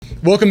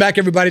Welcome back,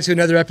 everybody, to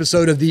another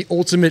episode of the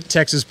Ultimate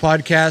Texas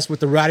Podcast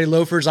with the Rowdy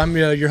Loafers. I'm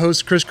your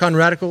host, Chris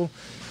Conradical.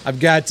 I've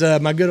got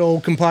my good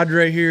old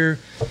compadre here,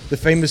 the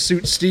famous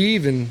Suit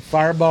Steve and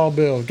Fireball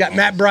Bill. Got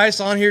Matt Brice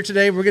on here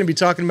today. We're going to be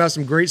talking about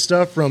some great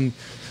stuff from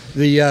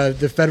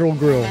the Federal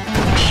Grill.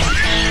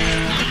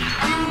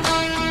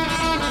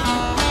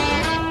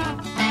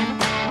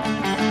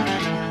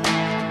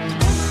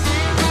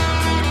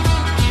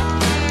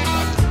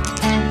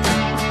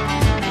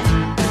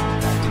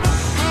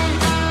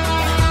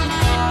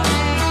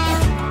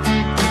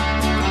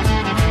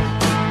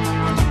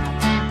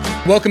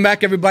 Welcome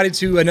back, everybody,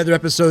 to another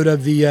episode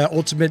of the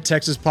Ultimate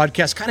Texas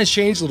Podcast. Kind of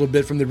changed a little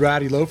bit from the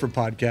Rowdy Loafer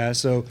podcast.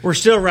 So we're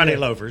still Rowdy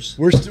Loafers.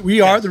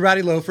 We are the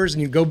Rowdy Loafers,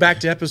 and you go back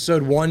to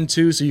episode 1,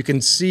 2, so you can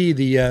see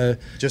the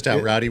just how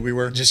rowdy we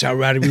were. Just how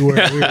rowdy we were.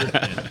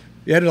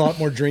 You had a lot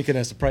more drinking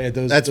us probably at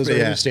those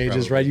early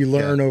stages, probably. Right? You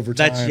learn over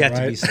time. That's yet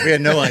right? to be said. We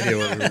had no idea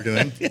what we were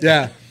doing.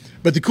 Yeah.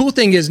 But the cool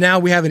thing is now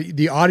we have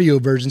the audio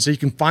version, so you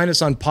can find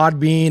us on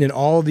Podbean and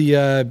all the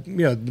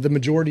the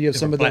majority of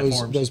some of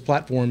those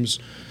platforms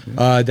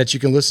that you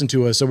can listen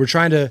to us. So we're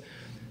trying to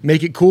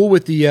make it cool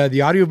with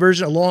the audio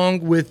version, along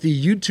with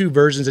the YouTube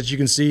versions that you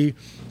can see,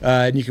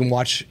 and you can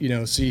watch,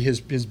 see his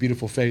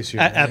beautiful face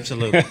here. Right?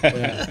 Absolutely.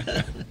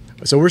 Yeah.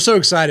 So we're so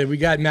excited. We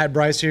got Matt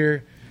Brice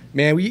here.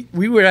 Man,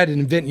 we were at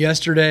an event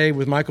yesterday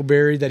with Michael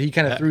Berry that he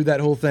kind of threw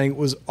that whole thing. It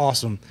was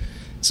awesome.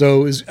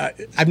 So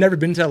I've never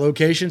been to that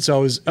location, so I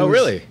was.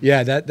 Really?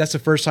 Yeah, that's the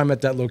first time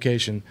at that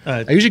location.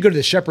 I usually go to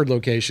the Shepherd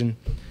location.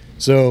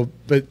 So,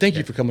 but thank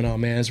you for coming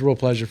on, man. It's a real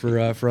pleasure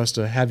for us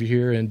to have you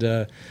here, and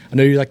I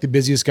know you're like the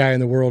busiest guy in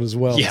the world as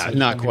well. Yeah, so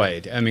not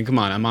quite. I mean, come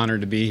on, I'm honored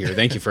to be here.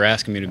 Thank you for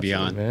asking me to be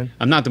on. Man.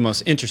 I'm not the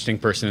most interesting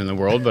person in the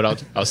world,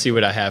 but I'll see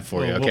what I have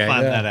for you. Okay, we'll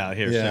find that out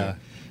here soon.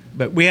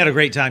 But we had a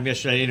great time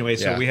yesterday anyway.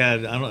 So we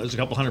had, I don't know, it was a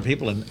couple hundred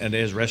people in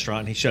his restaurant,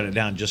 and he shut it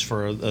down just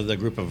for the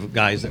group of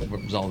guys that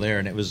was all there,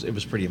 and it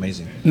was pretty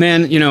amazing.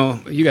 Man,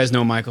 you guys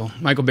know Michael.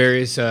 Michael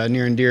Berry's a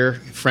near and dear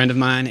friend of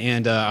mine,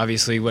 and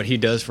obviously what he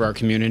does for our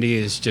community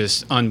is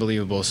just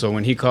unbelievable. So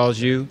when he calls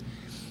you,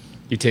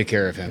 you take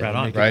care of him. Right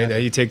on.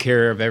 Right? You take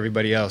care of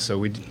everybody else. So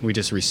we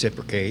just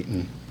reciprocate,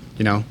 and,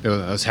 I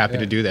was happy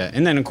to do that.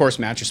 And then, of course,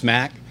 Mattress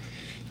Mac.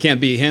 Can't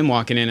beat him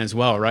walking in as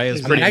well, right?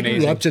 It's pretty amazing. I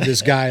grew up to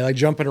this guy, like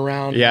jumping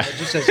around. Yeah.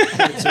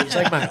 It's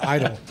like my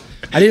idol.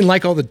 I didn't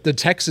like all the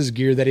Texas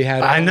gear that he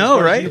had. I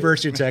know, right?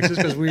 University of Texas,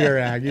 because we are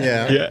Aggies.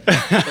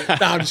 Yeah.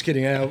 No, I'm just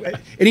kidding.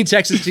 Any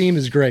Texas team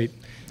is great.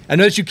 I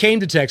know that you came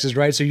to Texas,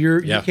 right? So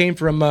you came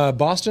from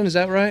Boston, is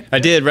that right? I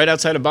did, right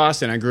outside of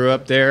Boston. I grew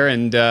up there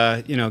and,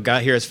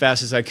 got here as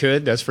fast as I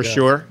could, that's for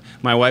sure.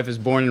 My wife was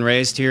born and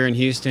raised here in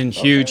Houston.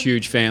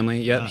 Huge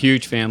family. Yep,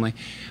 huge family.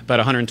 About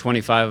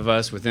 125 of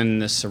us within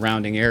the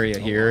surrounding area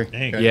here.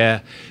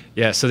 Dang.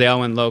 Yeah, so they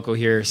all went local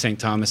here, St.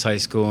 Thomas High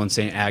School and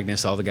St.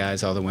 Agnes, all the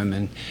guys, all the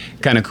women.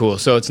 Kind of cool.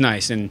 So it's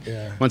nice. And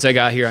once I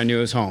got here, I knew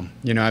it was home.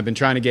 I've been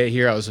trying to get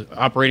here. I was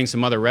operating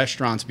some other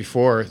restaurants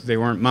before. They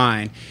weren't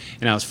mine.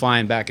 And I was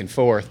flying back and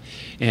forth.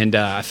 And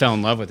I fell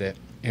in love with it.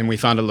 And we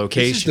found a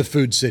location. This is the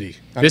food city.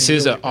 This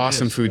is an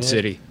awesome food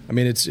city. I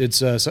mean,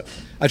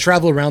 I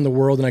travel around the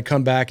world and I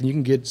come back and you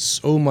can get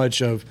so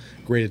much of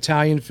great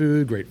Italian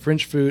food, great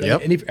French food,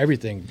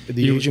 everything.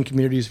 The Asian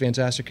community is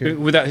fantastic here.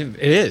 It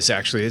is,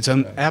 actually. It's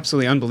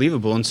absolutely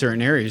unbelievable in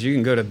certain areas. You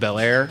can go to Bel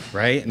Air,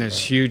 right? And there's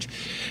huge.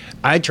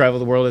 I travel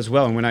the world as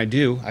well. And when I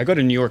do, I go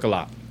to New York a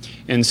lot.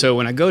 And so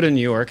when I go to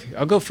New York,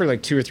 I'll go for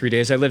like 2 or 3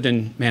 days. I lived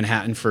in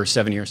Manhattan for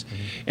 7 years.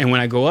 Mm-hmm. And when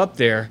I go up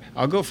there,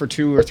 I'll go for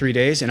 2 or 3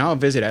 days, and I'll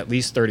visit at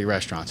least 30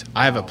 restaurants.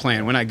 I have a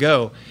plan. When I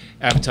go,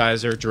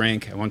 appetizer,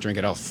 drink. I won't drink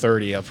at all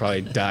 30. I'll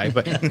probably die.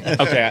 But,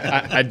 okay,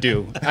 I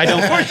do. I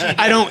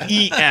don't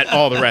eat at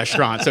all the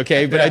restaurants,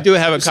 okay? But I do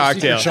have a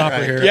cocktail.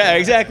 Shopper here. Yeah,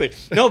 exactly.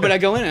 No, but I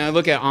go in and I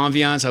look at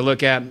ambiance. I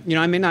look at,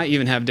 I may not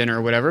even have dinner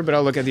or whatever, but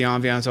I'll look at the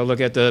ambiance. I'll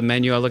look at the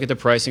menu. I'll look at the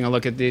pricing. I'll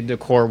look at the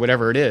decor,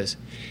 whatever it is.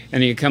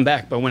 And then you come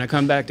back. But when I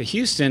come back to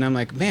Houston, I'm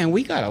like, man,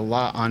 we got a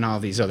lot on all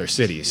these other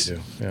cities,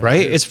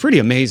 right? It's pretty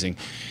amazing.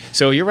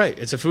 So you're right.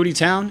 It's a foodie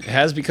town. It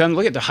has become.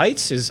 Look at the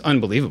Heights is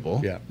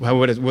unbelievable. Yeah.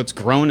 What's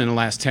grown in the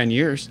last 10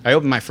 years. I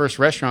opened my first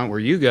restaurant where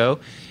you go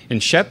in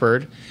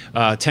Shepherd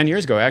 10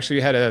 years ago. Actually,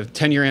 we had a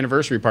 10-year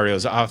anniversary party. It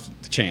was off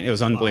the chain. It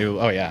was unbelievable.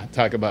 Wow. Oh yeah,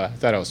 talk about. I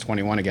thought I was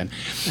 21 again,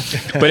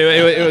 but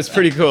it was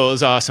pretty cool. It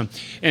was awesome.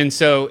 And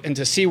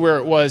to see where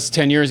it was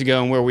 10 years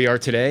ago and where we are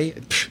today,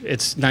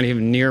 it's not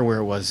even near where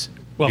it was.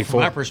 Well,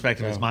 before. From our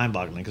perspective, it's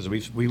mind-boggling because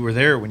we were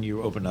there when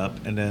you opened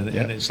up, and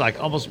it's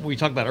like almost we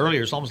talked about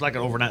earlier. It's almost like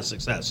an overnight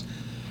success.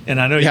 And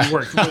I know you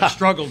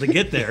struggled to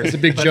get there. It's a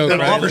big joke,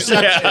 right? All of a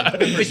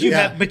sudden, but you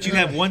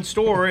have one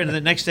store, and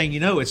the next thing you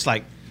know, it's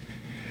like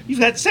you've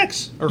got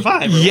 6 or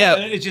 5.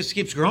 It just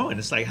keeps growing.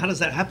 It's like, how does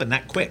that happen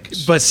that quick?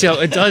 But still,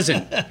 it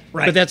doesn't.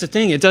 Right. But that's the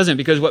thing. It doesn't,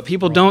 because what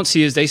people don't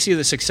see is they see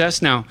the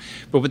success now,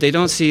 but what they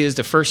don't see is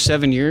the first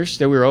 7 years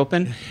that we were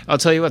open. I'll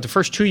tell you what, the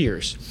first 2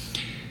 years,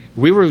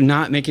 We were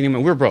not making any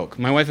money. We were broke.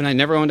 My wife and I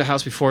never owned a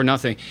house before,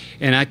 nothing.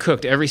 And I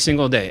cooked every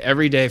single day,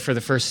 every day for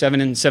the first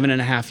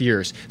 7.5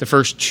 years. The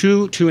first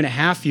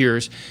 2.5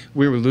 years,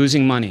 we were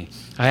losing money.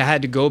 I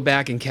had to go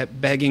back and kept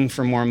begging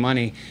for more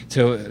money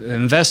to an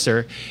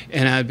investor.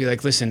 And I'd be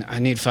like, listen, I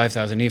need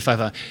 $5,000, I need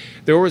 $5,000.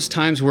 There was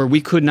times where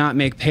we could not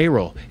make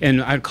payroll.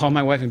 And I'd call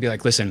my wife and be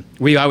like, listen,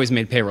 we always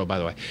made payroll, by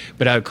the way.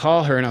 But I would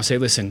call her and I'll say,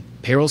 listen,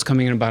 payroll's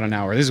coming in about an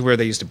hour. This is where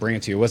they used to bring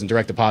it to you. It wasn't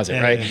direct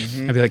deposit, right?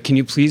 Mm-hmm. I'd be like, can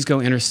you please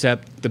go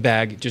intercept the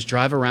bag? Just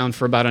drive around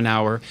for about an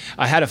hour.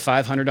 I had a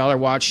 $500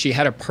 watch. She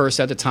had a purse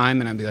at the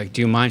time. And I'd be like,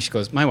 do you mind? She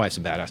goes, my wife's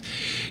a badass.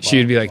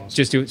 She'd be like,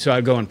 just do it. So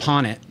I'd go and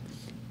pawn it.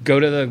 Go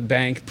to the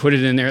bank, put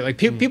it in there. Like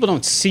people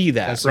don't see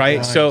that, that's right?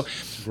 Nice. So,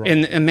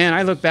 and man,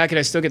 I look back and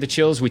I still get the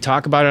chills. We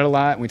talk about it a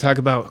lot. And we talk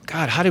about,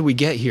 God, how did we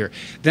get here?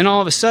 Then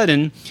all of a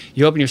sudden,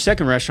 you open your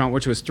second restaurant,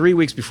 which was 3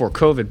 weeks before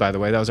COVID, by the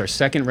way. That was our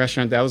second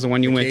restaurant. That was the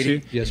one you went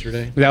to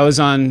yesterday. That was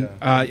on,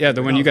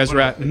 the one you guys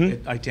were at.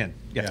 Mm-hmm. I-10.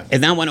 Yeah.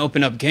 And that one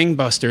opened up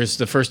gangbusters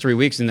the first 3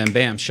 weeks, and then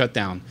bam, shut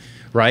down.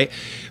 Right?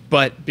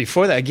 But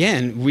before that,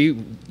 again,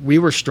 we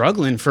were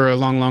struggling for a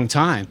long, long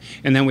time.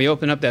 And then we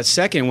opened up that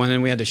second one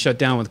and we had to shut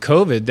down with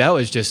COVID. That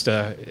was just,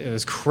 it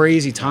was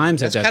crazy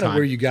times at that time. That's kind of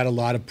where you got a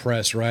lot of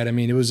press, right? I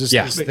mean, it was just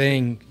this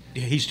thing.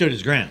 He stood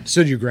his ground.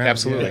 Stood your ground.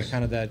 Absolutely. Yeah,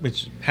 kind of that.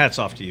 Which, hats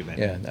off to you, man.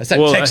 Yeah, that's that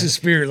Texas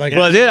spirit. Like,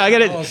 well, I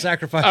got it.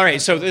 Sacrifice. All right,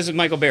 so this is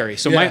Michael Berry.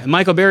 So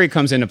Michael Berry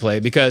comes into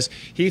play because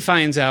he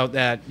finds out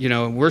that,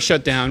 we're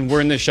shut down. We're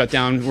in the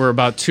shutdown. We're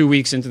about 2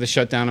 weeks into the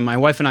shutdown. And my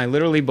wife and I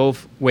literally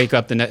both wake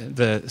up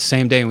the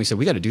same day and we said,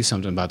 we got to do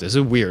something about this.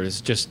 This is weird.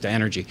 It's just the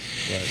energy.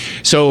 Right.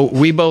 So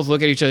we both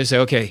look at each other and say,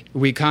 okay,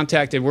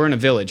 we're in a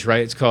village,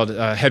 right? It's called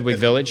Hedwig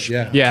Village.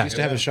 Yeah. We used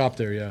to have a shop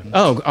there, yeah.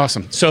 Oh,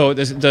 awesome. So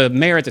the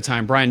mayor at the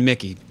time, Brian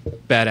Mickey,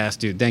 badass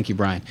dude. Thank you,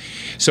 Brian.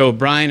 So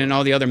Brian and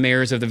all the other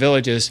mayors of the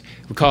villages,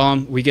 we call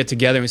them, we get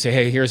together and we say,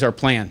 hey, here's our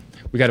plan.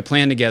 We got a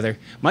plan together.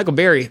 Michael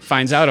Berry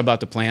finds out about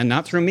the plan,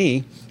 not through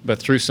me, but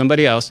through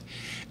somebody else.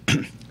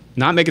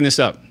 Not making this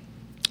up.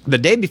 The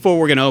day before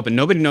we're going to open,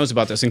 nobody knows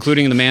about this,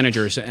 including the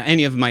managers,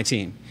 any of my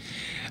team.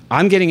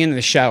 I'm getting into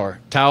the shower,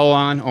 towel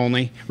on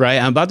only, right?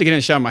 I'm about to get in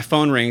the shower, my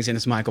phone rings, and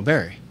it's Michael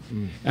Berry.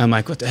 And I'm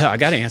like, what the hell? I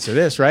got to answer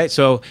this, right?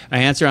 So I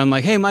answer, I'm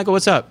like, hey, Michael,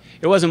 what's up?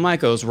 It wasn't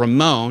Michael, it was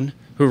Ramon,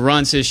 who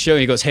runs his show.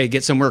 He goes, hey,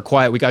 get somewhere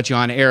quiet. We got you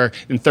on air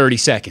in 30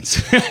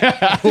 seconds.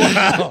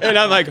 Wow. And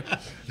I'm like,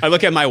 I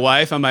look at my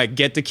wife. I'm like,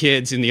 get the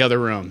kids in the other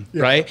room,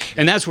 right?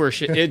 And that's where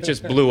it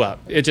just blew up.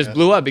 It just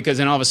blew up because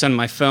then all of a sudden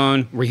my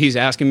phone, where he's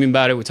asking me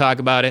about it, we talk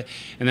about it.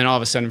 And then all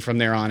of a sudden from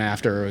there on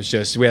after, it was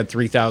just, we had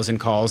 3,000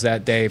 calls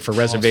that day for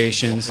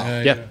reservations.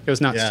 It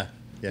was nuts.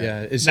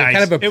 Yeah, it's nice.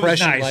 kind of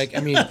oppression. Nice. Like, I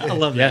mean, I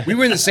love that. We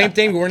were in the same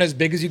thing. We weren't as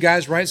big as you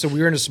guys, right? So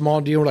we were in a small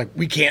deal. We're like,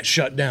 we can't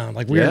shut down.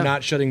 Like, we are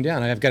not shutting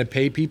down. I've got to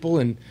pay people,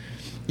 and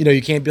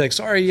you can't be like,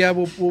 sorry,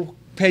 we'll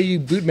pay you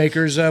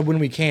bootmakers when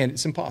we can.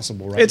 It's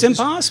impossible, right? It's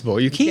impossible.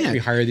 You can't. We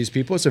hire these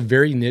people. It's a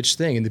very niche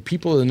thing, and the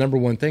people are the number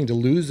one thing. To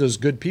lose those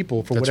good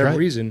people for whatever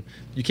reason,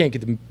 you can't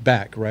get them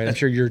back, right? I'm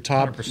sure your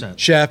top 100%.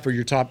 chef or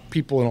your top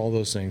people and all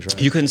those things,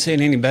 right? You couldn't say it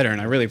any better, and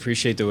I really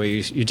appreciate the way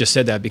you just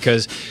said that,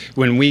 because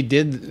when we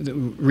did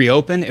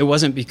reopen, it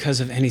wasn't because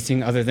of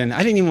anything other than,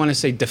 I didn't even want to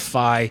say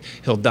defy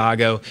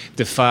Hidalgo,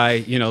 defy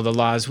the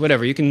laws,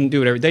 whatever. You can do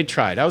whatever. They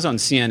tried. I was on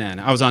CNN.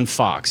 I was on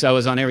Fox. I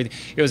was on everything.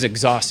 It was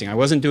exhausting. I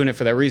wasn't doing it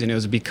for that reason. It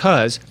was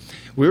because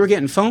we were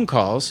getting phone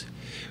calls.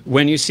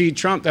 When you see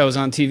Trump that was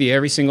on TV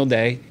every single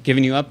day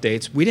giving you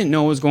updates, we didn't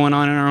know what was going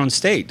on in our own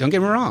state. Don't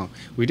get me wrong.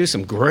 We do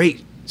some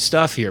great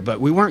stuff here, but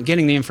we weren't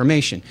getting the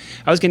information.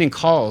 I was getting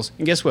calls,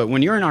 and guess what?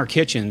 When you're in our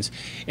kitchens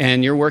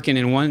and you're working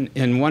in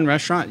one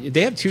restaurant,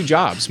 they have 2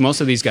 jobs,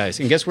 most of these guys,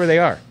 and guess where they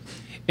are?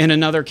 In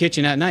another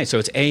kitchen at night. So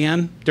it's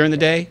AM during the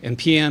day and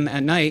PM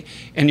at night,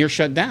 and you're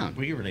shut down.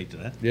 We can relate to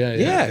that.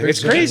 Yeah,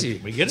 it's crazy.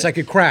 We get it's like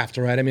a craft,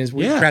 right? I mean, it's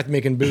craft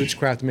making boots,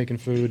 craft making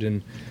food,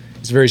 and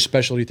it's a very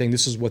specialty thing.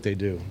 This is what they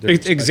do.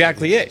 It's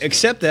exactly it.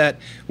 Except that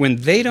when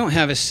they don't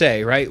have a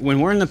say, right?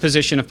 When we're in the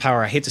position of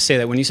power, I hate to say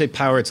that. When you say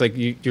power, it's like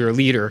you're a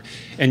leader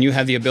and you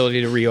have the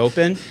ability to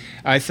reopen.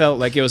 I felt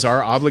like it was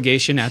our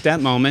obligation at that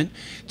moment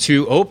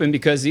to open,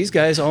 because these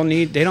guys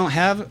they don't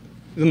have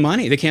the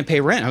money. They can't pay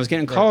rent. I was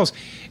getting calls,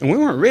 and we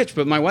weren't rich,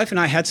 but my wife and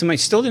I had some money.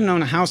 Still didn't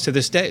own a house to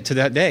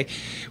that day.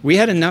 We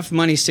had enough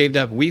money saved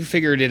up. We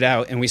figured it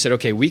out, and we said,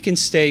 okay, we can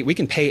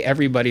pay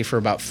everybody for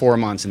about 4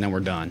 months, and then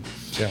we're done.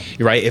 Yeah.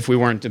 Right? If we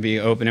weren't to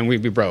be open, and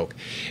we'd be broke.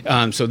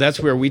 So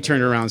that's where we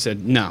turned around and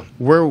said, no,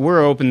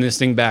 we're opening this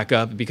thing back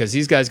up, because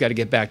these guys got to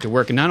get back to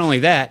work. And not only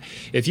that,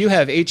 if you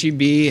have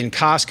H-E-B and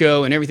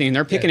Costco and everything, and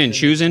they're picking and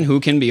choosing who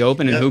can be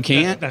open and who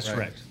can't. That's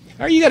correct.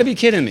 You got to be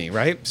kidding me,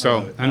 right?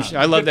 So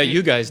I love that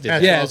you guys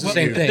did. Yeah, it's the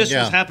same thing. This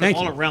was happening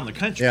all around the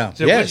country. Yeah.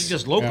 So it wasn't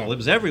just local; it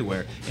was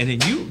everywhere. And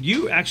then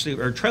you actually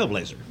are a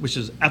trailblazer, which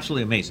is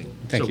absolutely amazing.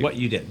 Thank you. What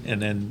you did,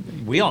 and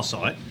then we all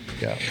saw it.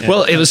 Yeah.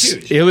 Well, it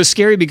was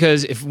scary,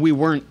 because if we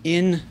weren't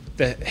in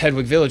the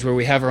Hedwig Village, where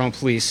we have our own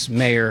police,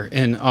 mayor,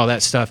 and all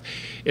that stuff,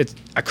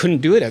 I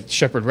couldn't do it at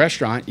Shepherd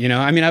Restaurant.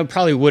 I mean, I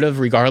probably would have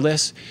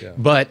regardless,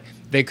 but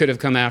they could have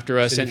come after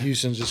us. And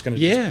Houston's just going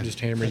to just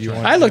hammer you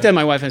on. I looked at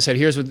my wife and said,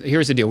 here's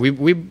the deal.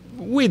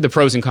 We had the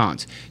pros and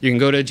cons. You can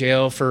go to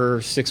jail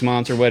for 6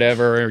 months or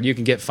whatever, or you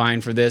can get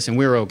fined for this, and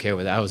we were okay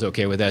with that. I was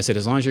okay with that. I said,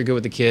 as long as you're good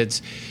with the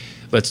kids,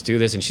 let's do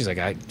this. And she's like,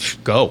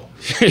 go.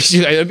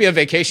 She's like, it'll be a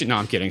vacation. No,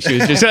 I'm kidding. She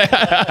was just My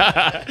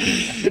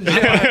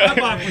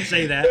mom would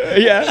say that.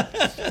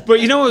 Yeah. But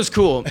you know what was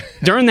cool?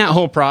 During that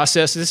whole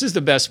process, this is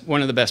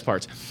one of the best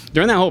parts.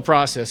 During that whole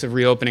process of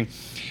reopening,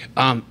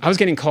 I was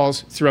getting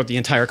calls throughout the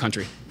entire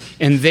country.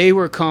 And they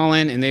were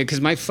calling, and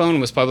because my phone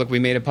was public, we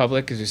made it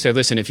public because we said,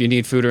 listen, if you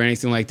need food or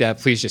anything like that,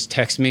 please just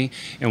text me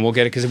and we'll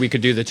get it because we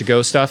could do the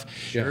to-go stuff.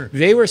 Sure.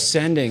 They were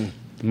sending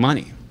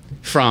money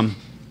from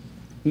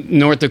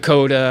North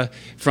Dakota,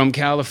 from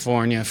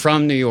California,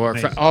 from New York,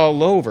 from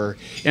all over.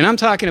 And I'm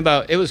talking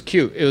about, it was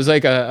cute. It was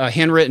like a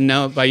handwritten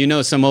note by,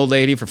 some old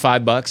lady for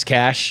 $5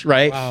 cash,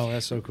 right? Wow,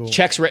 that's so cool.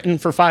 Checks written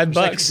for $5.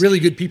 Like really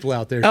good people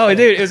out there. Oh,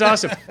 dude, it was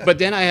awesome. But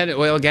then I had an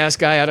oil gas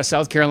guy out of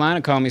South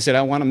Carolina call me and said,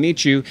 I want to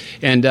meet you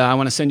and I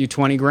want to send you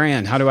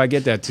 $20,000. How do I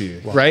get that to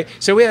you? Wow. Right?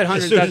 So we had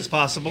hundreds. As soon as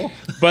possible.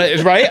 But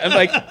right? I'm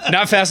like,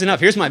 not fast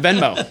enough. Here's my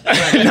Venmo.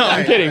 No,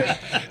 I'm kidding.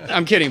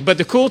 I'm kidding. But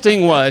the cool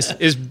thing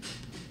is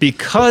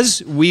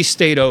because we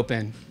stayed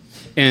open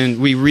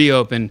and we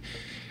reopened,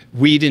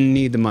 we didn't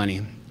need the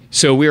money.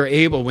 So we were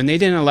able, when they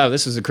didn't allow,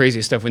 this is the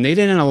craziest stuff, when they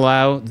didn't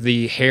allow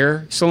the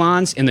hair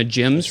salons and the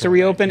gyms to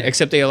reopen,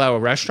 except they allow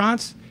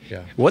restaurants,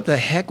 what the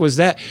heck was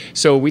that?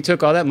 So we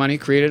took all that money,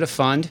 created a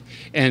fund,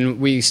 and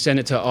we sent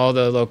it to all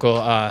the local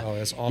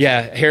that's awesome.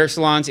 hair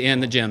salons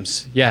and the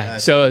gyms. Yeah,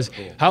 so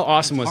cool. How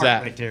awesome was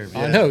that? Right there.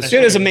 I know.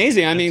 It was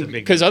amazing. I mean,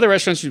 because other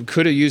restaurants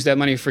could have used that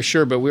money for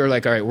sure, but we were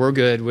like, all right, we're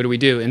good. What do we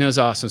do? And it was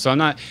awesome. So I'm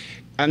not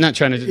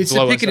trying to it's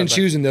blow the picking and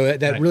choosing, though,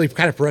 that really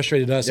kind of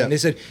frustrated us. Yeah. And they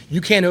said,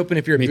 you can't open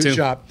if you're a boot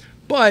shop,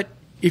 but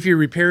if you're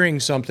repairing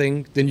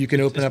something, then you can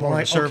open up. I'm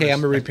like, okay,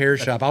 I'm a repair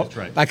shop.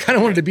 I kind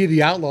of wanted to be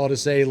the outlaw to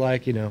say,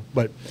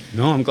 but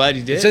no, I'm glad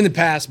you did. It's in the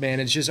past,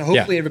 man. It's just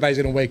hopefully everybody's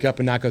going to wake up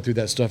and not go through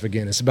that stuff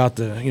again. It's about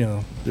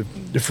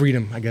the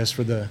freedom, I guess,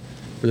 for the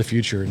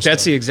future. And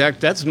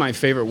that's my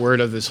favorite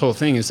word of this whole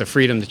thing is the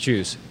freedom to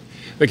choose.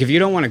 Like if you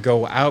don't want to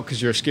go out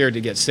because you're scared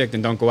to get sick,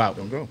 then don't go out.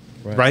 Don't go.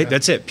 Right?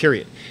 That's it,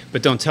 period.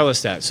 But don't tell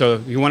us that. So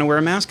if you want to wear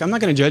a mask, I'm not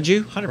going to judge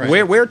you.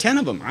 100%. Wear 10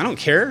 of them. I don't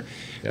care.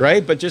 Yep.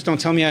 Right? But just don't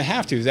tell me I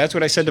have to. That's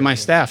what I said to my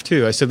staff,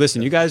 too. I said,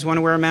 listen, you guys want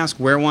to wear a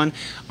mask? Wear one.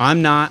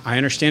 I'm not. I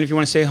understand if you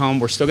want to stay home.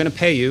 We're still going to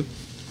pay you.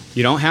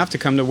 You don't have to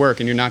come to work,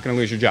 and you're not going to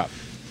lose your job.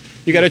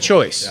 You got a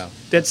choice. Yeah,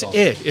 that's awesome.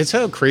 It's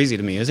so crazy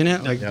to me, isn't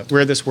it? Like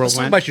where this world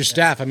went. Talk about your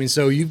staff. I mean,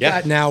 so you've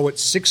got now,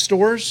 6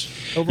 stores?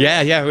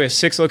 Yeah, we have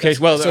 6 locations.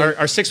 Well,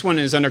 our 6th one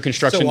is under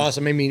construction. So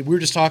awesome. I mean, we were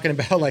just talking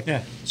about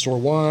store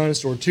 1,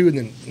 store 2, and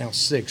then now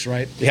 6,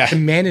 right? Yeah. To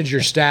manage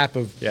your staff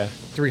of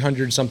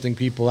 300-something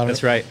people.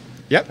 That's right.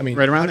 Yep, I mean,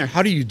 right around there.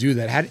 How do you do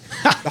that?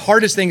 The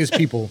hardest thing is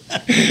people.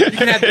 You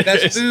can have the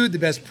best food, the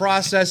best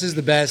processes,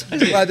 the best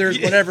weather,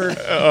 whatever,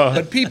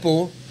 but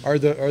people are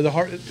the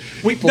hardest.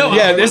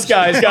 This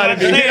guy's got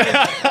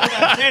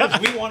to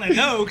be. We want to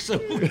know, so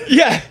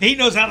he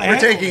knows how to. We're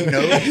taking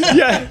notes.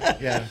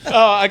 Yeah.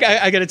 Oh, I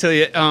got to tell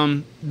you,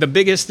 the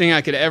biggest thing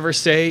I could ever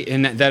say,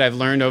 and that I've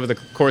learned over the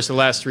course of the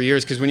last 3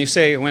 years, because when you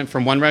say it went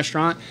from 1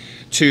 restaurant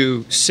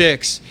to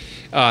 6.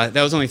 That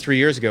was only 3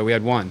 years ago. We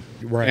had 1.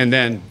 Right. And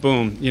then,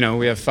 boom,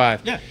 we have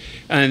 5. Yeah.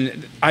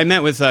 And I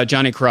met with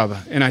Johnny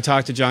Carrabba, and I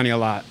talked to Johnny a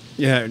lot.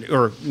 Yeah,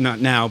 or not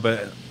now,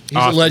 but he's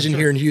often. A legend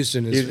here in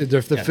Houston.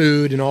 The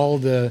food and all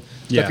the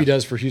stuff he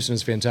does for Houston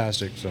is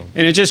fantastic. So.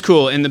 And it's just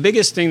cool. And the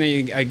biggest thing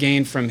that I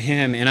gained from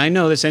him, and I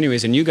know this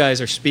anyways, and you guys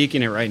are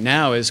speaking it right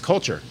now, is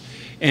culture.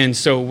 And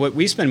so what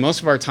we spend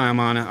most of our time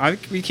on,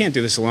 we can't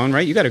do this alone,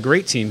 right? You got a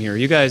great team here.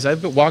 You guys,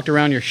 I've walked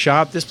around your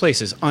shop. This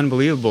place is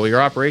unbelievable.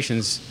 Your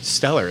operation's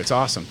stellar. It's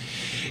awesome.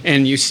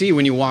 And you see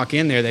when you walk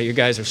in there that you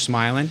guys are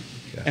smiling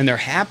and they're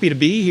happy to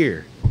be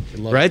here,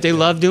 right? They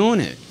love doing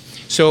it.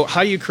 So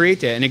how do you create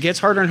that? And it gets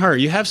harder and harder.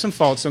 You have some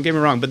faults, don't get me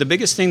wrong. But the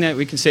biggest thing that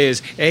we can say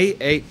is,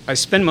 I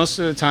spend most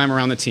of the time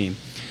around the team.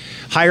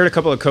 Hired a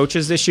couple of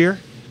coaches this year,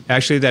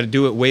 actually, that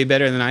do it way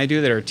better than I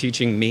do, that are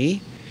teaching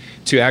me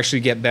to actually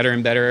get better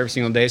and better every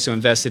single day. So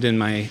invested in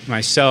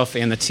myself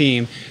and the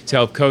team to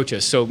help coach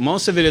us. So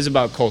most of it is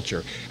about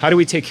culture. How do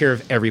we take care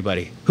of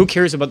everybody? Who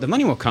cares about the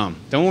money will come?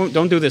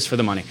 Don't do this for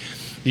the money.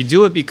 You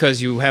do it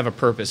because you have a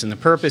purpose, and the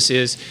purpose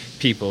is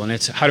people. And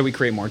it's how do we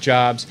create more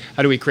jobs?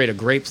 How do we create a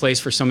great place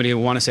for somebody who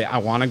want to say, I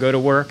want to go to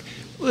work?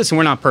 Listen,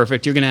 we're not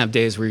perfect. You're going to have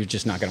days where you're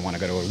just not going to want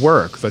to go to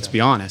work, let's be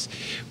honest.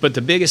 But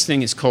the biggest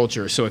thing is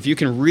culture. So if you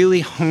can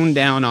really hone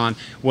down on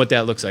what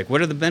that looks like,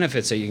 what are the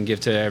benefits that you can give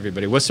to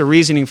everybody? What's the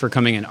reasoning for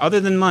coming in other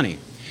than money?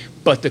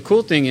 But the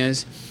cool thing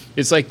is,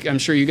 it's like, I'm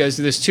sure you guys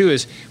do this too,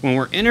 is when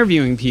we're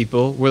interviewing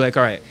people, we're like,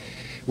 all right,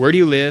 where do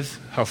you live?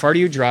 How far do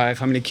you drive?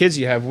 How many kids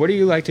do you have? What do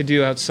you like to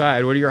do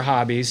outside? What are your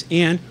hobbies?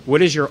 And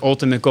what is your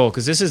ultimate goal?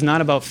 Because this is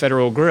not about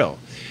Federal Grill.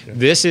 Yeah.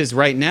 This is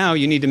right now,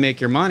 you need to make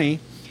your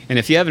money. And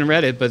if you haven't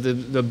read it, but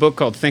the book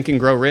called Think and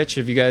Grow Rich,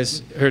 have you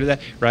guys heard of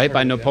that? Right,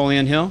 by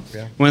Napoleon Hill.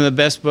 Yeah. One of the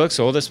best books,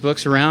 oldest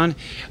books around.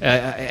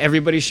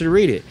 Everybody should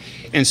read it.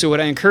 And so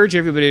what I encourage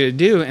everybody to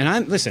do, and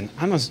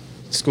I'm a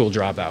school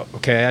dropout,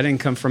 okay? I didn't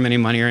come from any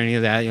money or any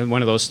of that.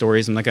 One of those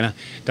stories, I'm not going to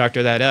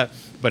doctor that up.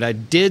 But I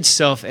did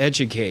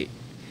self-educate.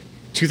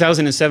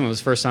 2007 was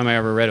the first time I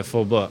ever read a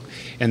full book,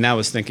 and that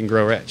was Think and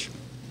Grow Rich.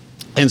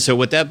 And so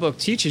what that book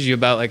teaches you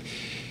about, like,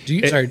 do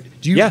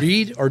you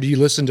read or do you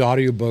listen to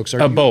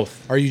audiobooks?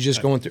 Both. Are you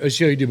just going through?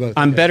 So you do both.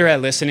 I'm better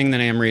at listening than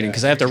I am reading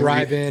because I have to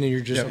drive in and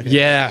you're just.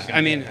 Yeah,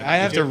 I mean, I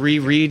have to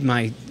reread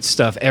my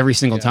stuff every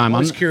single time.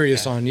 I'm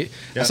curious on you.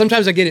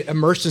 Sometimes I get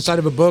immersed inside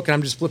of a book and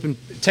I'm just flipping.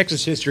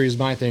 Texas history is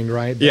my thing,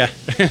 right?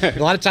 But a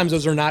lot of times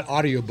those are not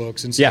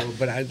audiobooks, and so.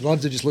 But I'd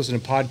love to just listen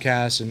to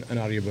podcasts and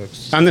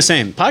audiobooks. I'm the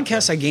same.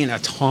 Podcasts, I gain a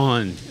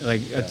ton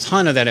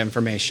of that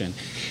information.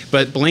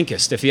 But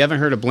Blinkist, if you haven't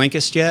heard of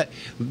Blinkist yet,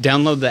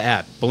 download the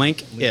app,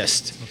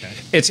 Blinkist. Okay.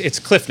 It's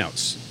Cliff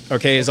Notes,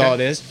 okay, is all it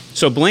is.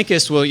 So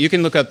Blinkist, you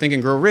can look up Think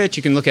and Grow Rich,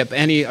 you can look up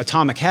any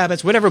Atomic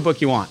Habits, whatever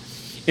book you want.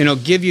 And it'll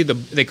give you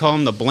they call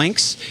them the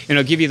blinks, and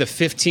it'll give you the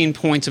 15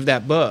 points of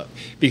that book,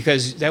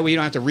 because that way you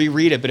don't have to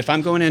reread it. But if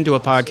I'm going into a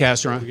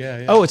podcast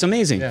it's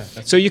amazing. Yeah,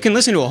 so you can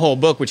listen to a whole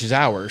book, which is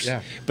hours,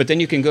 but then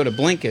you can go to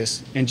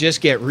Blinkist and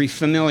just get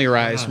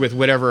refamiliarized with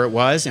whatever it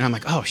was. And I'm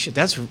like, oh shit,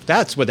 that's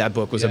what that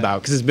book was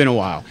about, because it's been a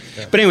while.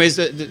 Yeah. But anyways,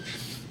 the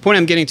point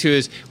I'm getting to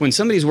is when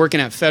somebody's working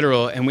at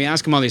Federal and we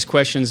ask them all these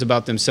questions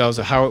about themselves,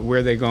 of where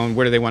are they going,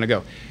 where do they want to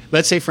go?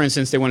 Let's say, for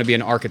instance, they want to be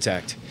an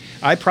architect.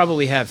 I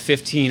probably have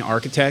 15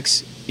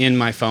 architects in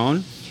my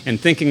phone, and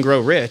Think and Grow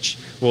Rich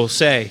will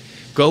say,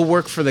 go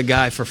work for the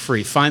guy for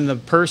free. Find the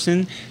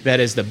person that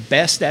is the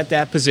best at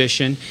that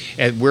position,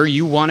 at where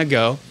you want to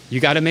go. You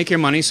got to make your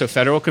money so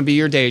Federal can be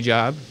your day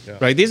job,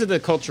 right? These are the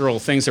cultural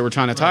things that we're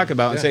trying to talk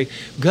about, and say,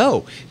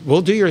 go.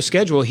 We'll do your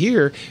schedule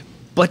here,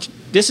 but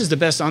this is the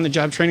best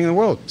on-the-job training in the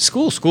world.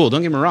 School,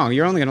 don't get me wrong.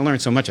 You're only going to learn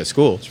so much at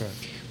school. That's right.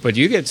 But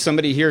you get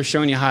somebody here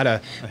showing you how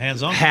to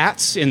hands-on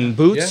hats and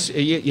boots.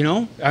 You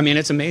know, I mean,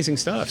 it's amazing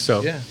stuff.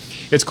 So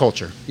it's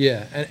culture.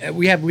 Yeah, and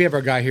we have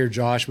our guy here,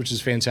 Josh, which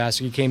is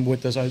fantastic. He came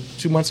with us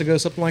 2 months ago,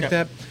 something like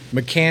that.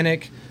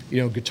 Mechanic,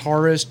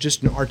 guitarist,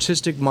 just an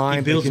artistic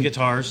mind. He builds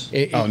guitars.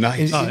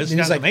 Nice. And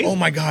he's like, amazing. Oh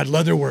my God,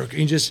 leatherwork.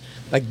 And just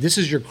like, this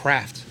is your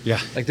craft.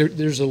 Yeah. Like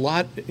there's a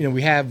lot.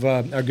 We have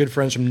our good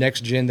friends from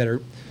Next Gen that are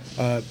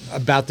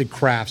about the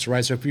crafts,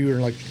 right? So if you're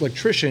an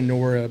electrician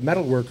or a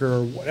metal worker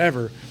or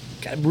whatever,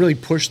 really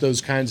push those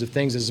kinds of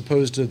things as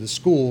opposed to the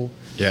school.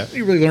 Yeah,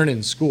 you really learn it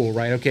in school,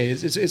 right? Okay,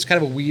 it's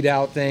kind of a weed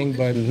out thing,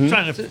 but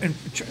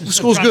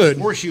school's good.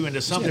 To force you into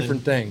something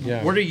different thing.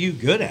 Yeah, what are you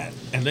good at,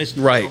 and this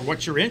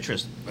what's your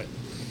interest? But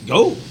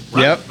go.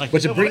 Right? Yep. Like,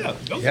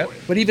 but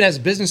but even as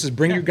businesses,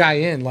 bring your guy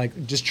in,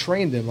 just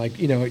train them,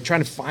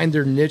 trying to find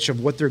their niche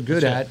of what they're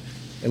good at.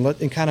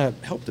 And kind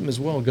of help them as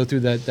well go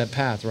through that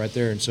path right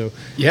there. And so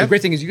the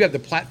great thing is you have the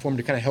platform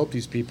to kind of help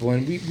these people,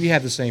 and we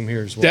have the same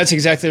here as well. That's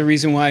exactly the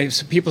reason why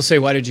people say,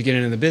 why did you get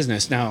into the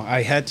business? Now,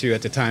 I had to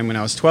at the time when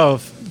I was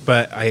 12,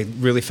 but I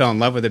really fell in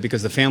love with it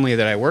because the family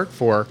that I worked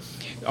for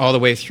all the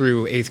way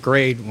through 8th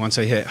grade, once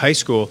I hit high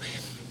school,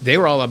 they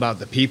were all about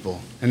the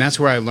people. And that's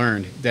where I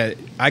learned that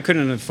I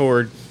couldn't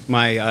afford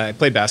I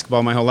played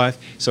basketball my whole life.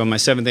 So in my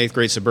 7th, 8th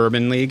grade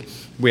suburban league,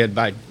 we had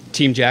buy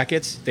team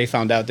jackets. They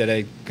found out that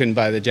I couldn't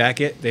buy the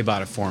jacket. They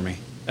bought it for me.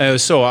 It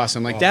was so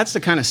awesome. That's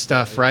the kind of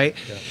stuff, right?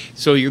 Yeah.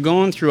 So you're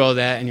going through all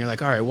that and you're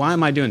like, all right, why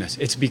am I doing this?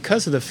 It's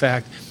because of the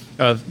fact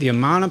of the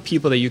amount of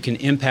people that you can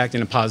impact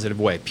in a positive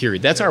way,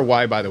 period. That's our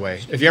why, by the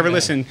way. If you ever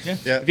listen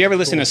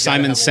to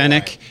Simon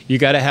Sinek, you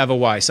got to have a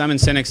why. Simon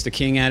Sinek's the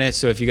king at it,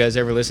 so if you guys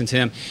ever listen to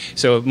him.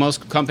 So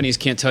most companies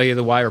can't tell you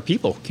the why, or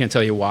people can't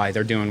tell you why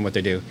they're doing what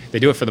they do. They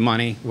do it for the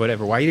money,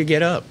 whatever. Why do you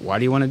get up? Why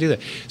do you want to do that?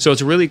 So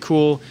it's really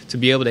cool to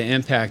be able to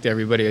impact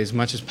everybody as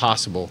much as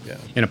possible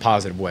in a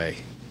positive way.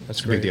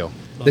 That's a big deal.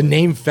 The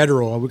name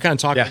Federal, we kind of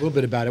talked a little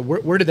bit about it.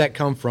 Where did that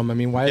come from? I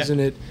mean, why isn't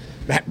it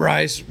Matt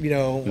Brice?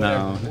 No.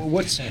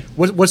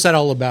 What's that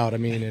all about? I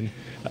mean, and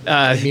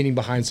the meaning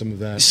behind some of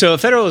that. So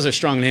Federal is a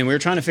strong name. We were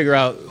trying to figure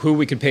out who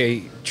we could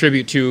pay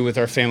tribute to with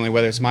our family,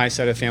 whether it's my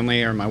side of the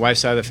family or my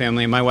wife's side of the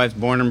family. My wife's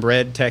born and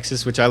bred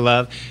Texas, which I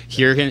love,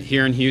 here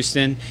in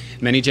Houston,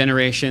 many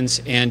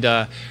generations. And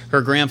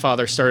her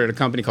grandfather started a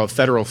company called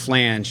Federal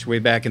Flange way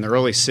back in the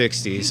early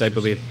 60s, I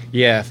believe.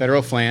 Yeah,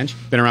 Federal Flange,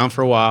 been around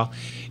for a while.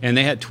 And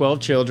they had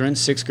 12 children,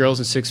 6 girls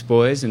and 6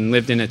 boys, and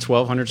lived in a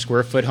 1,200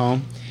 square foot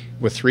home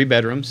with 3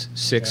 bedrooms,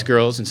 6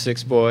 girls and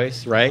 6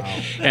 boys, right?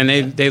 Wow. And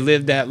they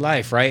lived that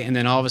life, right? And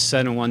then all of a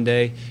sudden one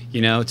day,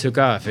 took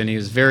off. And he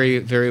was very,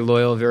 very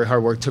loyal, very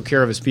hard work, took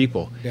care of his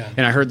people. Yeah.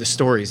 And I heard the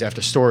stories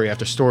after story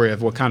after story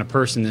of what kind of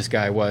person this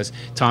guy was,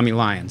 Tommy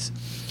Lyons.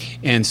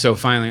 And so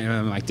finally,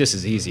 I'm like, this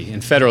is easy.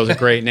 And Federal is a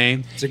great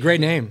name. It's a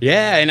great name.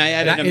 Yeah, and I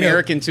added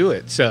American to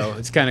it, so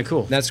it's kind of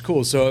cool. That's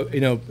cool. So,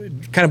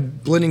 kind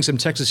of blending some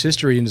Texas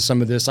history into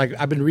some of this.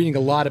 I've been reading a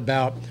lot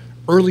about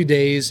early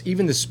days,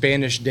 even the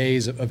Spanish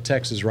days of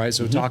Texas, right?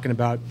 So talking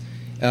about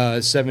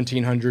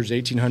 1700s,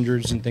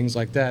 1800s, and things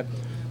like that.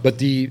 But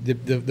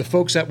the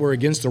folks that were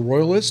against the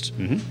royalists,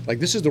 like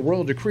this is the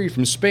royal decree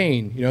from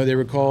Spain. They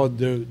were called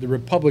the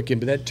Republican,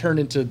 but that turned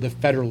into the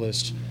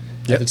Federalist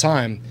at the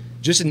time.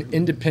 Just an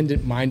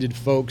independent-minded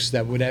folks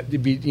that would have to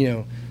be,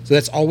 So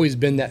that's always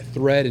been that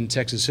thread in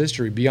Texas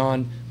history.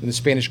 Beyond when the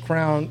Spanish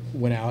Crown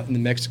went out and the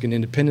Mexican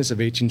independence of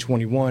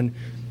 1821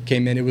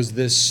 came in, it was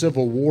this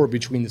civil war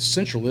between the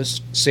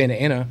Centralists, Santa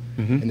Anna,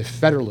 and the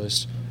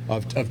Federalists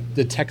of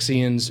the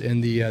Texians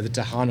and the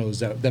Tejanos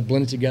that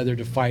blended together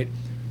to fight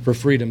for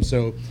freedom.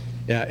 So,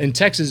 in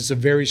Texas, it's a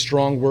very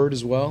strong word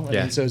as well.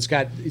 And so it's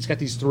got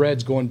these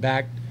threads going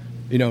back,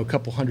 a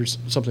couple hundred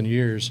something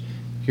years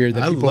here.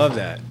 I love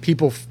that.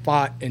 People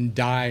fought and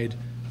died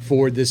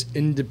for this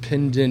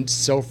independent,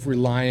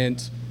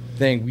 self-reliant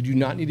thing. We do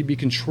not need to be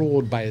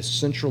controlled by a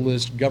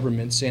centralist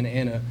government, Santa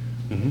Anna.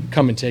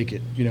 Come and take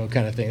it,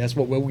 kind of thing. That's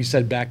what we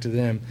said back to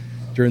them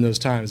during those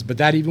times. But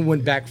that even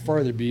went back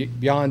farther,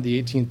 beyond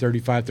the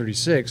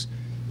 1835-36.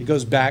 It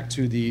goes back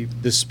to the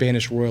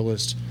Spanish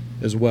royalists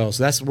as well.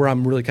 So that's where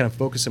I'm really kind of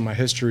focusing my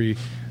history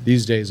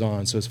these days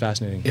on. So it's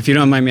fascinating. If you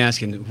don't mind me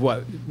asking,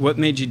 what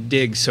made you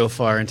dig so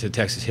far into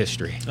Texas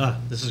history?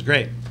 This is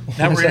great.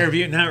 Now we're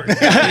interviewing. No,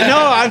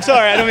 I'm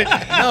sorry. I don't mean.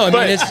 No,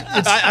 I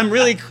mean I'm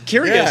really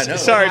curious. Yeah, no.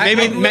 Sorry,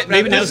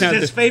 maybe now's not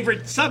his the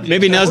favorite subject.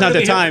 maybe now's not the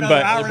We're gonna time. be here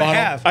for But another hour and a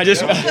half. I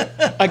just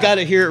I got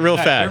to hear it real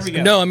fast. Here we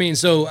go. No, I mean,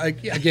 so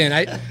again,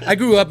 I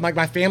grew up.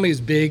 My family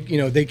is big.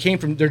 They came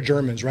from. They're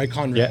Germans, right?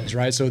 Conrads,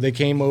 right? So they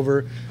came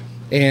over,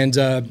 and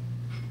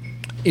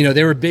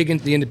they were big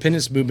into the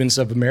independence movements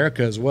of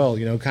America as well.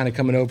 Kind of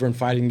coming over and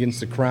fighting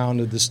against the crown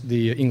of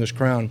the English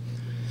crown.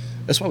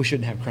 That's why we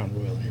shouldn't have Crown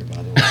Royal here,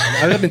 by the way.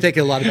 I've been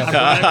thinking a lot about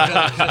that.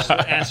 I just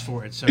asked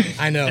for it, so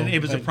I know. And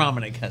it was a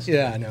prominent custom.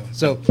 Yeah, I know.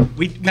 So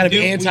We kind of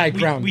do-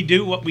 anti-crown. We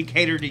do what we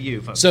cater to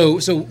you, folks. So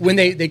when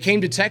they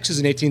came to Texas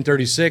in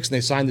 1836 and they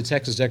signed the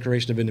Texas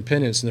Declaration of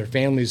Independence and their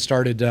families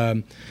started,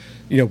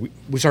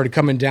 we started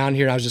coming down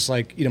here. And I was just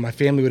like, my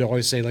family would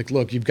always say, like,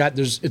 look,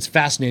 it's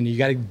fascinating. You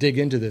got to dig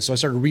into this. So I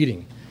started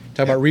reading.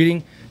 Talk about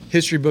reading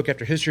history book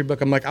after history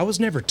book. I'm like, I was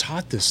never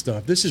taught this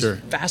stuff. This is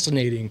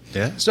fascinating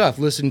stuff.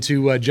 Listen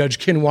to Judge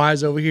Ken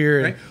Wise over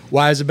here and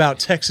Wise About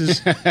Texas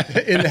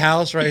in the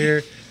house right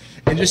here,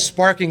 and just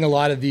sparking a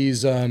lot of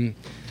these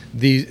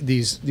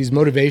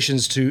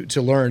motivations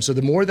to learn. So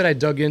the more that I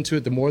dug into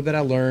it, the more that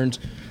I learned,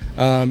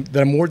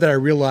 the more that I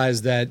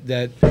realized that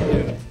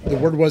the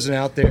word wasn't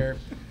out there.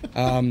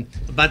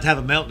 About to have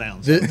a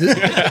meltdown.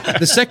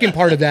 The second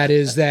part of that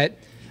is that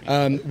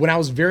when I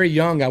was very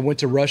young, I went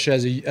to Russia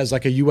as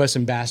like a U.S.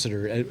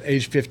 ambassador at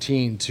age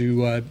 15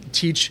 to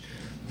teach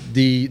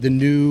the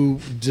new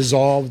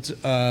dissolved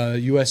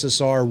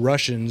USSR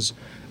Russians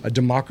a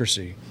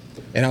democracy,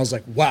 and I was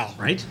like, wow,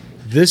 Right?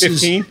 This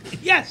 15?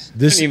 is Yes.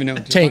 this Didn't even know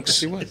what tanks,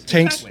 democracy was.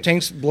 Exactly.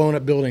 tanks blowing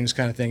up buildings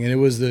kind of thing, and it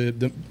was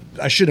the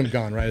I shouldn't have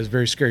gone, right? It was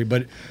very scary,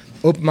 but it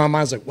opened my mind.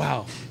 I was like,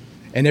 wow.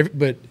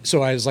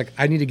 So I was like,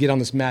 I need to get on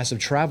this massive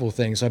travel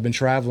thing. So I've been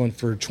traveling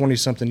for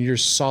 20-something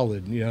years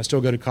solid. I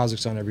still go to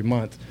Kazakhstan every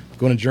month,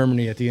 going to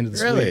Germany at the end of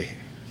this week.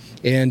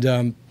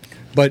 And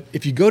but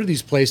if you go to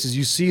these places,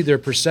 you see their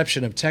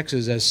perception of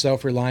Texas as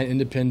self-reliant,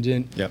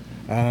 independent. Yep.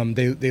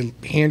 They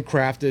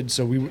handcrafted,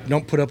 so we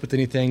don't put up with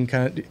anything.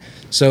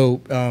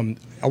 So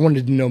I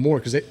wanted to know more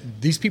because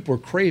these people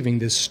were craving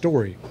this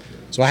story.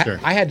 So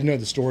I had to know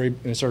the story and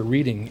I started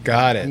reading.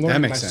 Got it. And That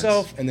learning makes sense.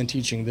 myself and then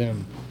teaching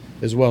them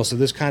as well. So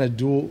this kind of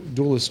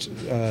dualist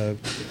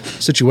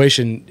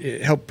situation,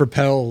 it helped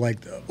propel like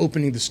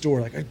opening the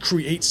store. Like I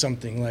create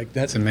something like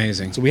that. It's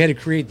amazing. So we had to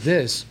create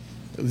this.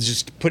 It was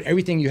just put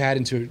everything you had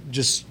into it,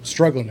 just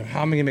struggling.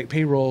 How am I going to make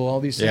payroll? All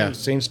these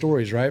same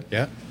stories, right?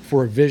 Yeah.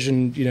 For a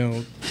vision,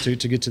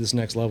 to get to this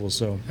next level.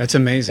 So That's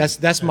amazing.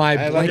 that's my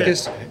love it.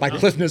 blankest, my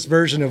Cliff Notes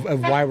version of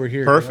why we're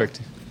here. Perfect.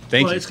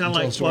 Thank Well, you. it's kind of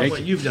like Thank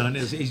what you've done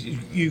is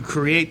you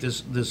create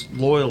this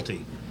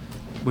loyalty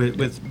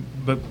with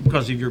but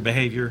because of your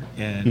behavior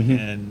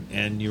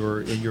and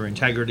your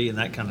integrity and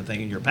that kind of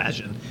thing and your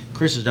passion.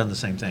 Chris has done the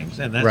same things,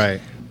 and that's Right.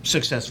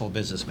 successful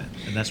businessmen,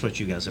 and that's what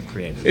you guys have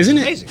created. Isn't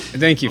It's it? amazing?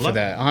 Thank you I for love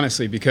that,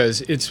 honestly,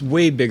 because it's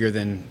way bigger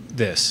than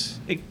this.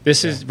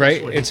 This is that's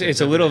right. what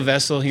It's a little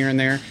vessel here and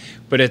there,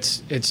 but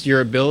it's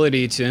your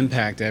ability to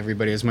impact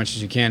everybody as much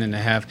as you can, and to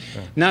have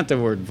not the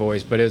word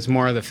voice, but it's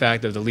more of the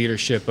fact of the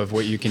leadership of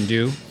what you can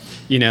do,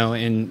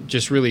 and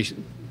just really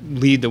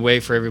lead the way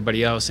for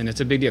everybody else. And it's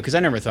a big deal because I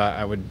never thought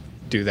I would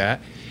do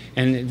that,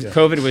 and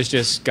COVID was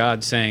just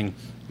God saying,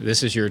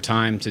 "This is your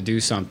time to do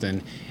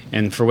something."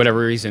 And for whatever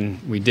reason,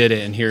 we did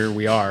it, and here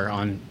we are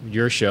on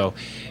your show.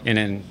 And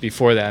then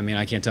before that,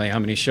 I can't tell you how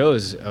many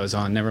shows I was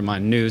on, never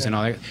mind news and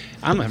all that.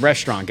 I'm a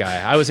restaurant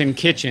guy. I was in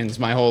kitchens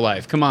my whole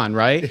life. Come on,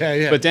 right?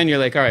 Yeah. But then you're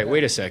like, all right,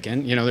 wait a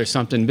second. There's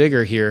something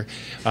bigger here.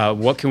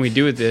 What can we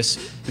do with this?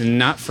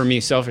 Not for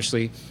me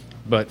selfishly,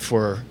 but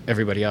for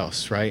everybody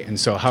else, right? And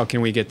so how can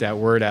we get that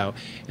word out?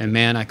 And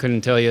man, I couldn't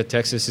tell you,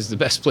 Texas is the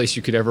best place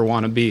you could ever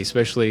want to be,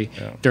 especially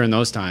during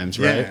those times,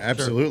 right? Yeah,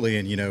 absolutely.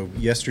 And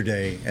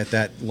yesterday at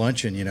that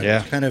luncheon,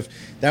 Yeah.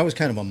 that was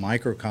kind of a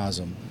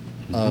microcosm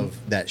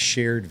of that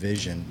shared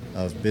vision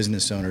of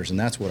business owners, and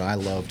that's what I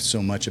loved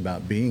so much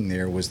about being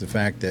there, was the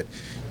fact that,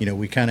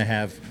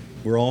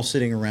 we're all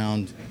sitting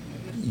around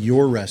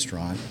your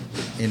restaurant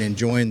and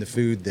enjoying the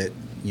food that,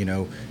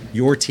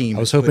 your team. I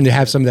was hoping to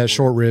have some of that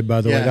short rib, by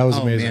the way. That was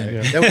amazing.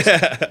 Man. Yeah.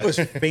 That was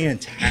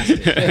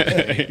fantastic,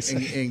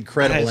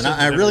 incredible. And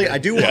I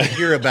do want to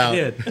hear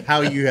about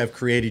how you have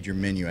created your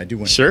menu. I do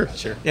want. Sure.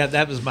 Yeah,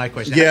 that was my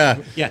question.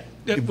 Yeah.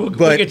 We'll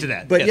get to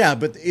that. But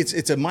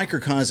it's a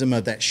microcosm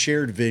of that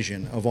shared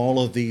vision of all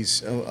of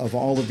these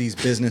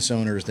business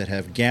owners that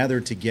have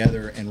gathered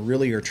together and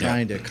really are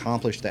trying to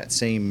accomplish that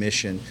same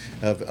mission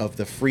of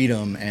the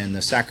freedom and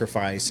the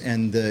sacrifice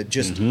and the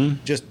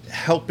just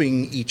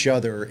helping each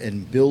other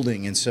and building.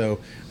 And so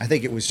I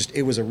think it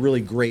was a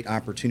really great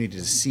opportunity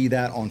to see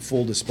that on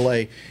full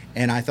display.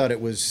 And I thought it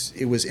was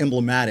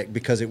emblematic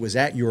because it was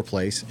at your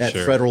place at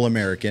Federal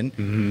American,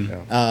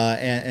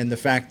 and the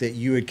fact that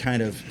you had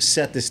kind of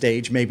set the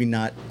stage, maybe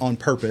not on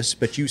purpose,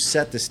 but you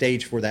set the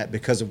stage for that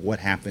because of what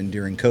happened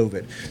during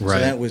COVID.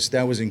 Right. So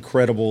that was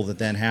incredible that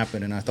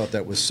happened, and I thought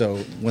that was so.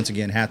 Once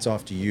again, hats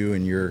off to you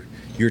and your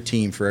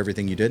team for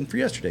everything you did, and for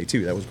yesterday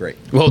too. That was great.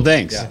 Well,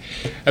 thanks. Yeah.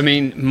 I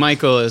mean,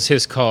 Michael is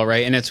his call,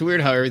 right? And it's weird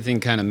how everything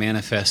kind of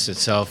manifests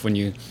itself when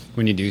you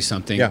do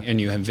something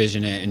and you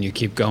envision it and you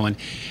keep going.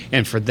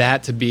 And for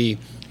that to be,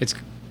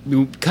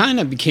 we kind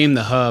of became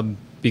the hub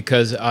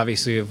because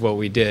obviously of what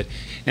we did.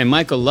 And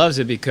Michael loves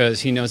it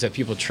because he knows that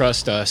people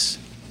trust us,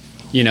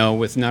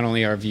 with not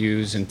only our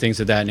views and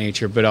things of that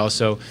nature, but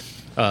also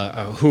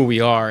who we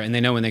are. And they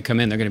know when they come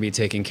in, they're going to be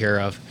taken care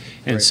of.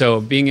 And so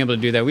being able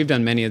to do that, we've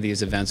done many of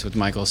these events with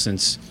Michael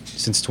since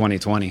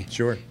 2020.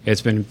 Sure.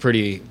 It's been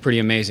pretty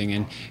amazing.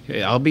 And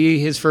I'll be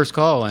his first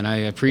call. And I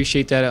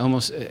appreciate that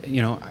almost,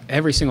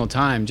 every single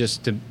time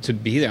just to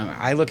be there.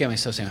 I look at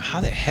myself saying,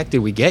 how the heck did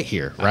we get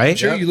here? Right? I'm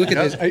sure you look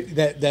at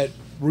this, that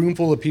room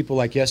full of people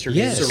like yesterday.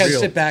 Yes. You kind of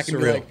sit back and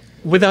be like,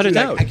 without a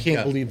doubt. I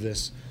can't believe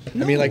this.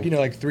 No. I mean, like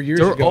 3 years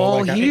They're ago.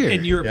 all here.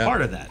 And you're a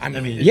part of that. I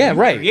mean, Yeah, you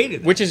right.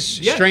 created that. Which is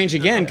strange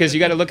again, because you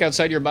got to look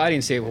outside your body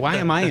and say, why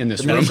am I in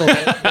this room?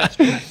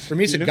 For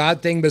me, it's a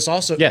God thing, but it's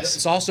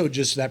also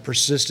just that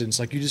persistence.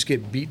 Like you just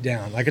get beat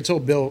down. Like I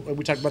told Bill,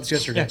 we talked about this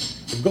yesterday.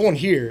 I'm going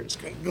here. It's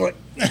going.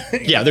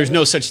 Yeah, there's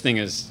no such thing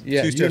as.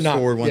 Two steps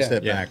forward, one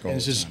step back. And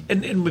it's just,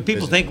 and when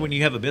people think when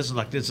you have a business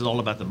like this, it's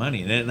all about the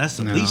money, and that's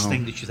the least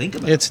thing that you think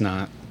about. It's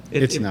not.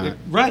 It's not.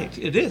 Right.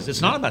 It is.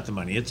 It's not about the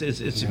money.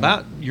 It's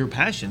about your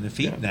passion and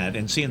feeding that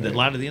and seeing the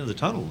light at the end of the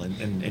tunnel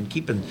and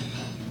keeping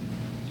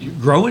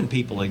growing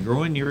people and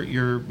growing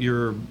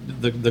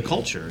the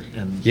culture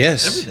and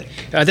everything.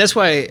 That's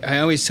why I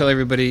always tell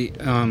everybody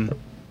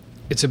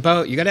it's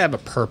about you got to have a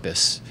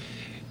purpose.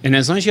 And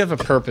as long as you have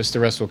a purpose, the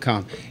rest will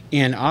come.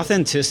 And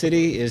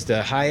authenticity is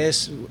the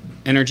highest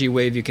energy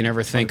wave you can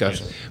ever think of.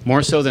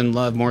 More so than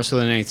love, more so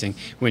than anything.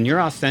 When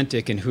you're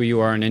authentic in who you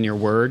are and in your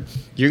word,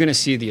 you're going to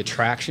see the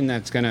attraction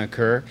that's going to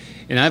occur.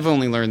 And I've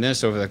only learned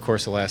this over the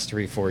course of the last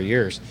 3-4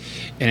 years.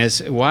 And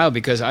it's wild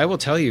because I will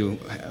tell you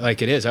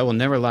like it is. I will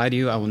never lie to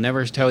you. I will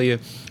never tell you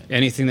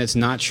anything that's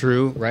not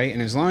true, right?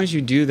 And as long as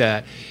you do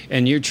that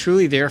and you're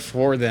truly there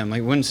for them,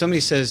 like when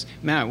somebody says,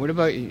 Matt, what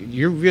about you?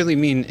 You really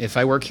mean if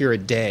I work here a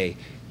day,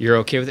 you're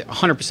okay with it?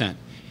 100%.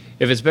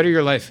 If it's better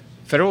your life,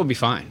 Federal will be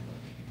fine.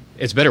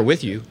 It's better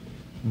with you.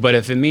 But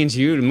if it means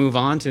you to move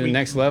on to the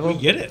next level, we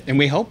get it. And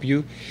we help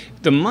you.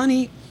 The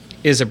money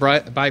is a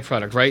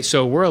byproduct, right?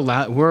 So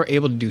we're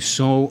able to do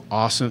so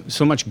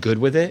much good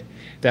with it.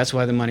 That's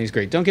why the money's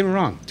great. Don't get me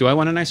wrong. Do I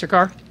want a nicer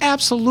car?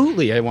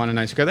 Absolutely, I want a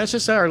nicer car. That's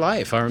just our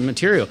life, our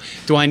material.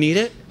 Do I need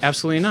it?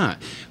 Absolutely not.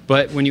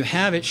 But when you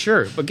have it,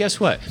 sure. But guess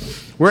what?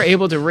 We're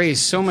able to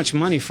raise so much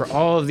money for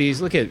all of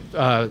these. Look at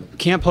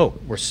Camp Hope.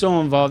 We're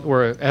so involved.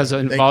 We're as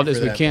involved as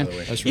we can.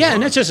 Yeah,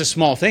 and it's just a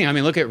small thing. I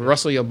mean, look at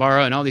Russell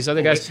Ybarra and all these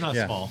other guys. It's not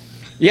small.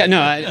 Yeah,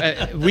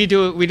 no, we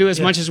do as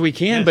much as we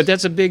can, but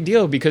that's a big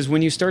deal because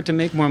when you start to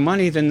make more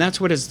money, then that's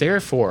what it's there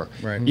for.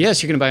 Right.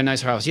 Yes, you're going to buy a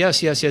nicer house.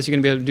 Yes, you're going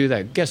to be able to do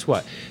that. Guess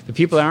what? The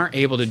people that aren't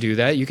able to do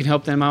that, you can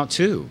help them out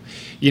too.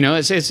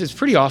 It's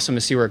pretty awesome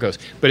to see where it goes.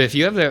 But if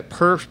you have that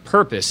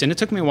purpose, and it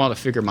took me a while to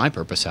figure my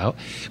purpose out,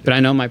 but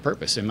I know my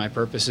purpose, and my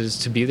purpose is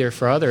to be there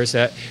for others.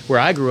 That where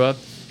I grew up,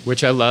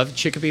 which I love,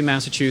 Chicopee,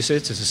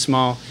 Massachusetts, is a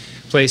small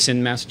place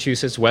in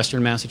Massachusetts,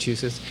 Western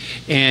Massachusetts,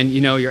 and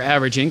your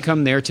average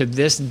income there to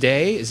this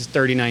day is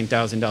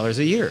 $39,000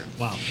 a year.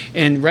 Wow!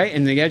 And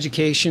the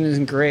education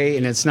isn't great,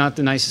 and it's not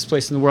the nicest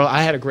place in the world.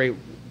 I had a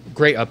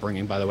great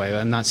upbringing, by the way.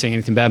 I'm not saying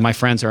anything bad. My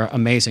friends are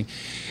amazing,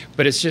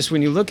 but it's just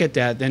when you look at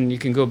that, then you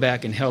can go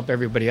back and help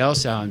everybody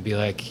else out and be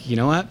like, you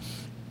know what?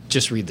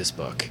 Just read this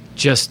book.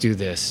 Just do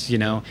this.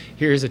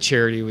 Here's a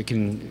charity we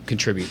can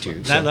contribute to.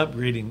 That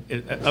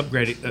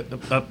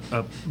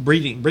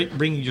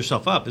bringing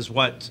yourself up is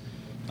what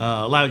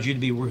allowed you to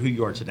be who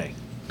you are today.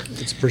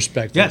 It's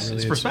perspective. Yes, really.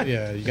 it's perspective.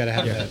 Yeah, you got to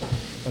have that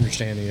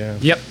understanding. Yeah.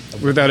 Yep,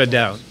 without a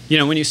doubt.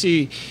 When you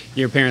see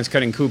your parents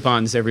cutting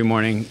coupons every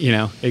morning,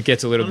 it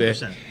gets a little 100%.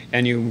 Bit,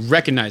 and you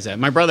recognize that.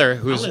 My brother,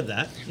 I live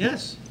that.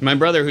 Yes. My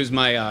brother, who's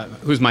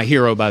my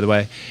hero, by the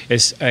way,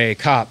 is a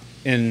cop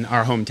in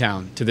our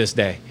hometown to this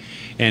day.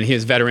 and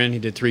he's a veteran. He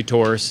did 3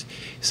 tours,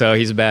 so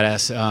he's a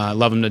badass.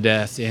 Love him to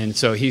death, and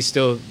so he's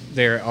still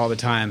there all the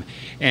time.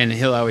 And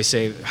he'll always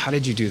say, "How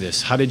did you do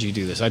this? How did you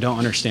do this? I don't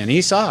understand." And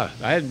he saw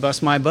I had to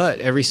bust my butt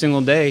every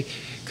single day.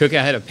 Cooking,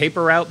 I had a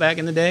paper route back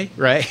in the day,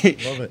 right?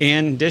 Love it.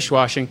 And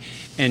dishwashing,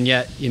 and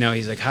yet,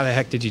 he's like, "How the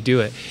heck did you do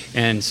it?"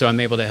 And so I'm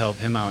able to help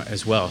him out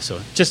as well. So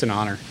just an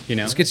honor,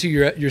 Let's get to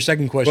your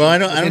second question. Well, I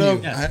don't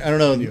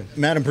know.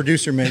 Madam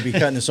Producer may be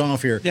cutting us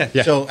off here.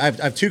 Yeah. So I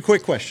have 2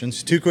 quick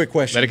questions.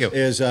 Let it go.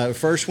 Is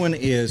first one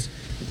is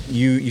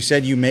you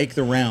said you make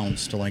the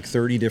rounds to like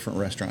 30 different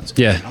restaurants.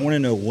 Yeah. I want to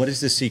know, what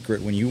is the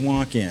secret when you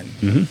walk in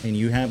and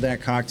you have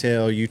that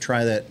cocktail, you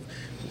try that.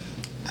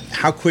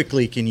 How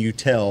quickly can you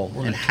tell,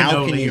 and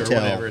how can you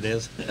tell? Whatever it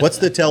is. What's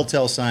the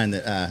telltale sign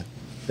that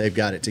they've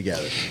got it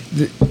together?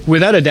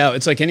 Without a doubt,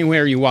 it's like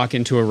anywhere you walk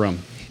into a room.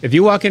 If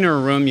you walk into a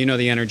room, you know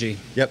the energy.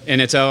 Yep.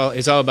 And it's all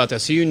about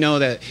that. So you know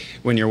that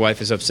when your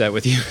wife is upset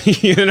with you,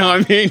 you know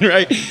what I mean,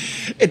 right?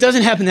 It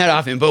doesn't happen that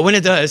often, but when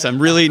it does,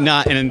 I'm really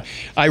not, and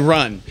I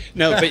run.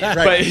 No, but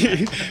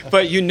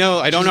but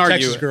I don't argue.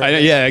 Texas girl.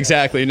 Yeah,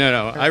 exactly.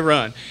 No, I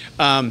run.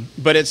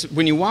 But it's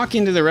when you walk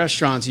into the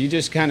restaurants, you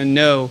just kind of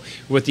know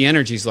what the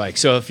energy's like.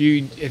 So if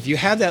you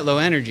have that low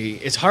energy,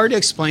 it's hard to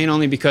explain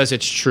only because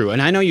it's true.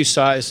 And I know you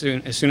saw it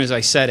as soon as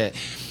I said it.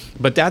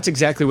 But that's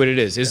exactly what it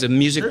is. Is the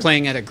music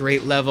playing at a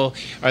great level?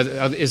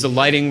 Is the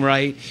lighting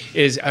right?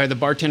 Are the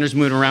bartenders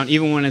moving around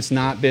even when it's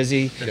not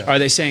busy? Yeah. Are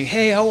they saying,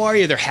 "Hey, how are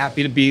you?" They're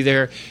happy to be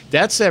there.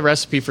 That's the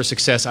recipe for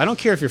success. I don't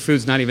care if your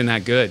food's not even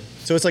that good.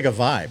 So it's like a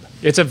vibe.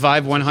 It's a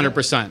vibe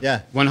 100%. Yeah.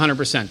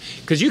 100%.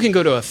 Because you can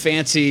go to a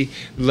fancy,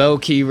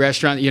 low-key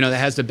restaurant, that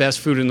has the best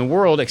food in the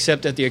world,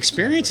 except that the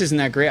experience isn't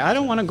that great. I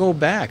don't want to go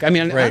back. I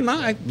mean, Right.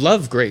 I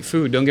love great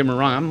food. Don't get me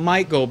wrong. I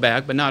might go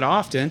back, but not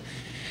often.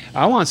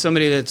 I want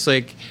somebody that's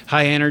like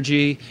high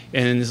energy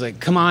and is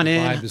like, "Come on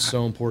in." Vibe is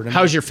so important.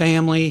 How's your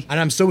family? And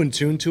I'm so in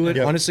tune to it.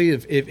 Yep. Honestly,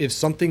 if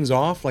something's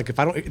off, like if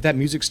that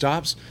music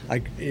stops,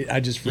 I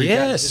just freak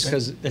Yes. out.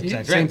 Because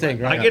That's same thing,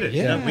 right? I get it.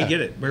 Yeah. Yeah. We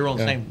get it. We're on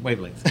the same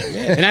wavelength.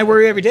 And I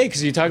worry every day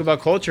because you talk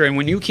about culture, and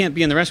when you can't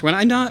be in the restaurant,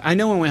 I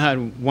know when we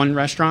had one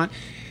restaurant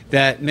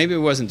that maybe it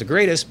wasn't the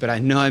greatest, but I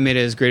know I made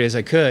it as great as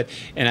I could,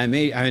 and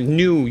I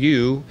knew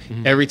you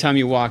every time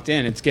you walked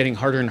in. It's getting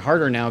harder and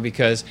harder now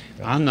because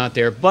I'm not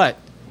there, but.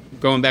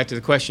 Going back to the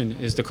question,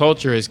 the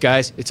culture is,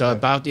 guys, it's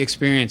about the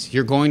experience.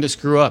 You're going to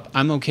screw up.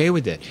 I'm okay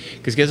with it.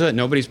 Because guess what?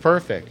 Nobody's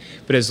perfect.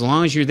 But as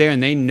long as you're there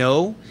and they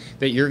know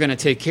that you're going to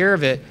take care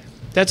of it,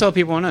 that's all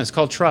people want to know. It's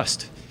called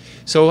trust.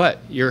 So what?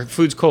 Your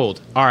food's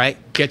cold. All right,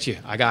 get you.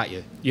 I got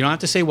you. You don't have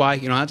to say why.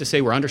 You don't have to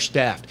say we're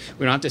understaffed.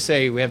 We don't have to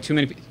say we have too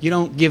many people. You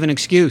don't give an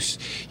excuse.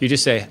 You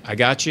just say, I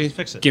got you.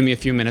 Fix it. Give me a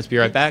few minutes. Be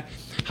right back.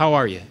 How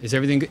are you? Is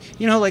everything good?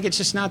 It's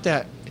just not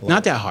that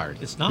hard.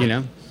 It's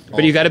not.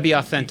 But you got to be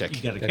authentic.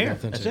 You got to care.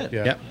 That's it.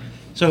 Yeah. Yep.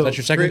 So That's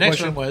your second the next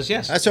question? one was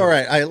yes. That's all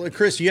right.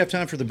 Chris, you have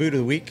time for the boot of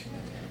the week?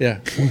 Yeah.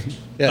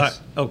 Yes.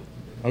 Oh,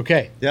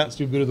 Okay. Yeah. Let's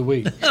do boot of the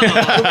week.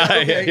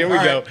 Okay, Here we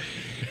all go.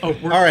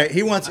 right. All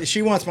right.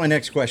 She wants my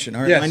next question.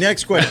 All right. Yes. My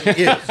next question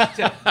is.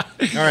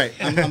 All right.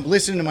 I'm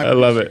listening to my. I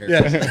love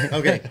producer it. here.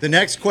 Okay. The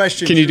next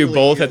question. Can you do truly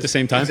both is- at the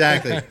same time?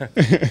 Exactly.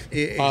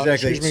 Exactly.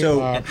 excuse me,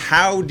 So,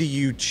 how did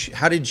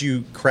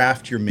you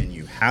craft your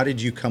menu? How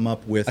did you come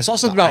up with? I saw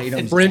something the about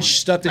items French on it?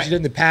 stuff that you did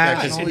in the past.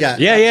 Yeah, 'cause- and all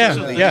yeah, Yeah,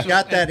 absolutely. yeah. You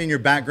got that in your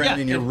background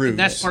and your roots. And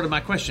that's part of my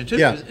question too.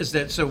 Yeah. Is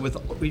that so?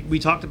 We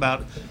talked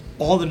about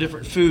all the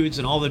different foods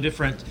and all the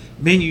different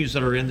menus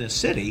that are in this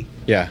city.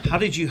 Yeah. How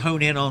did you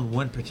hone in on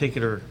one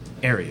particular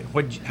area?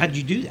 How did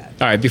you do that?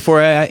 All right,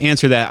 before I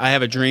answer that, I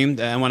have a dream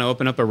that I want to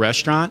open up a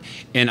restaurant,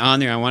 and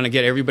on there I want to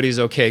get everybody's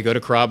okay. Go to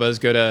Carrabba's,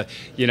 go to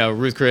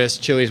Ruth Chris,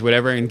 Chili's,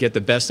 whatever, and get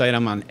the best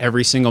item on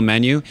every single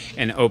menu,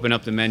 and open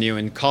up the menu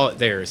and call it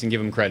theirs and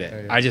give them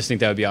credit. I just think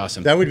that would be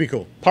awesome. That would be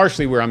cool.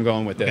 Partially where I'm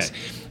going with this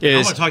I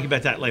is want to talk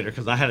about that later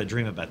because I had a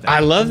dream about that. I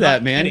love I'm that,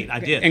 not man. kidding, I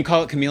did. And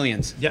call it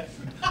chameleons. Yeah.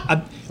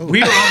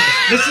 We are on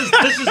this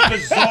is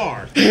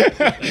bizarre.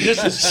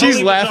 This is She's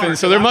totally laughing, bizarre.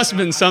 so there must have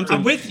been something.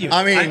 I'm with you.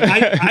 I mean-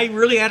 I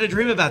really had a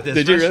dream about this.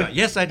 Did you restaurant. really?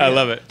 Yes, I did. I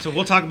love it. So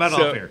we'll talk about it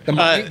So- off air.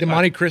 The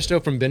Monte Cristo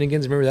from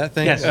Bennigan's, remember that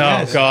thing? Yes.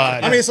 Oh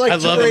God! I mean, it's like I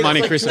love tour, it, Monte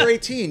it's like Cristo. tour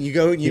 18. You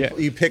go and Yeah.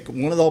 you pick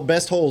one of the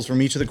best holes from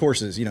each of the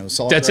courses.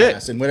 Salt That's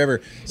grass it. and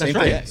whatever. Same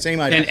right. thing.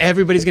 Same idea. And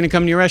everybody's going to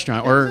come to your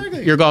restaurant or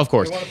Exactly. your golf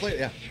course. They wanna play it,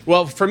 yeah.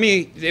 Well, for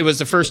me, it was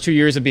the first 2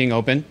 years of being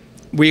open.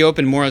 We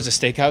opened more as a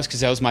steakhouse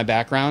because that was my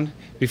background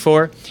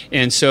before,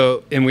 and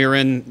we were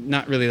in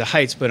not really the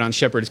Heights, but on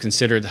Shepherd is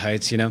considered the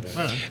Heights,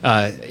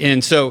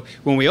 and so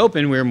when we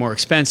opened, we were more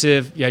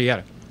expensive. Yada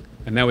yada.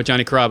 I met with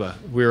Johnny Carrabba.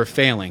 We were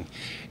failing,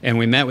 and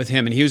we met with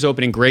him, and he was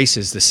opening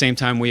Grace's the same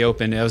time we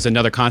opened. It was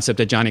another concept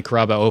that Johnny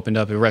Carrabba opened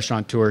up, a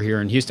restaurant tour here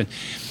in Houston,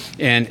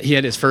 and he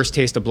had his first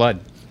taste of blood.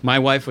 My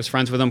wife was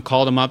friends with him,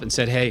 called him up and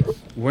said, "Hey,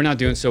 we're not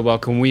doing so well.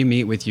 Can we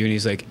meet with you?" And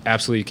he's like,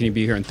 "Absolutely. Can you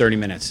be here in 30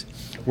 minutes?"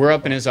 We're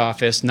up in his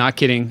office, not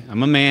kidding.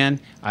 I'm a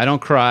man. I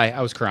don't cry. I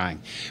was crying.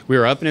 We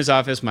were up in his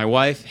office, my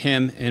wife,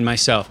 him, and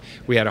myself.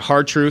 We had a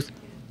hard truth,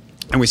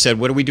 and we said,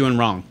 what are we doing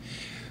wrong?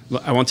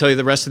 I won't tell you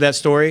the rest of that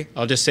story.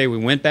 I'll just say we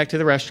went back to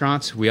the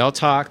restaurants. We all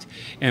talked,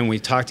 and we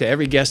talked to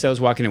every guest that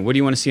was walking in. What do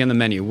you want to see on the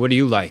menu? What do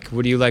you like?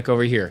 What do you like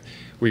over here?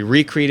 We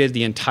recreated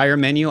the entire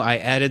menu. I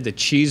added the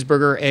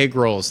cheeseburger egg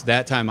rolls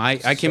that time. I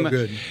came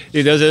good.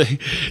 Dude,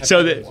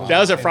 that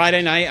was a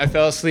Friday night. I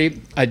fell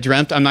asleep. I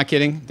dreamt. I'm not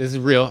kidding. This is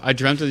real. I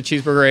dreamt of the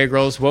cheeseburger egg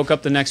rolls. Woke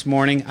up the next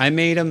morning. I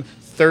made them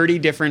 30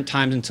 different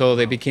times until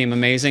they became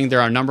amazing.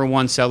 They're our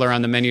 #1 seller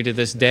on the menu to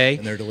this day.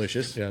 And they're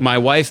delicious. Yeah. My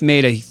wife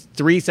made a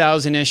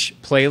 3,000-ish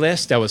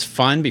playlist that was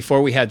fun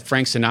before we had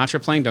Frank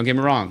Sinatra playing. Don't get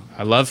me wrong.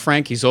 I love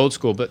Frank. He's old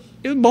school, but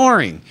it was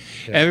boring.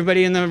 Yeah.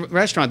 Everybody in the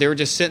restaurant, they were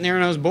just sitting there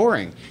and it was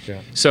boring. Yeah.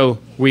 So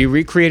we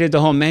recreated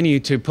the whole menu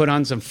to put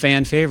on some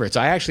fan favorites.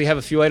 I actually have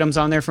a few items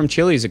on there from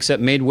Chili's,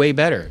 except made way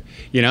better,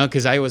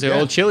 because I was an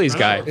old Chili's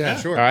guy. Yeah,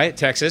 sure. All right,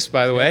 Texas,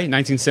 by the way,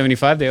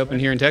 1975, they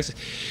opened here in Texas.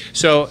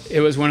 So it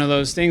was one of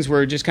those things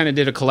where we just kind of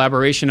did a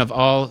collaboration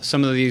of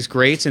some of these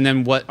greats and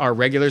then what our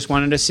regulars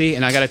wanted to see.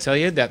 And I got to tell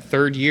you, that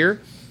third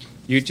year,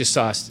 you just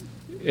saw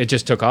it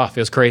just took off.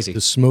 It was crazy. The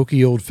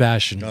smoky old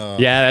fashioned.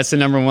 Yeah, that's the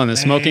 #1, the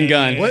smoking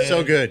gun. What's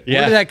so good? Yeah.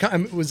 Where did that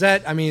come? Was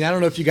that? I mean, I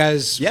don't know if you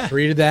guys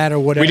created that or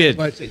whatever. We did.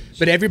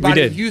 But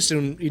everybody in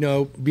Houston,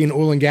 being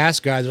oil and gas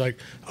guys, are like,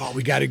 oh,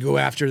 we got to go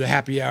after the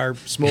happy hour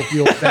smoky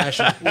old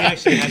fashioned. We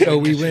actually had So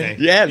we that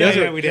went.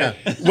 today. We did.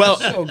 Well,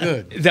 So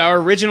good. our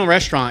original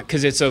restaurant,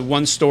 because it's a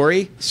one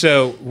story,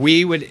 so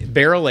we would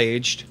barrel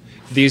aged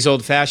these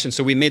old fashioned.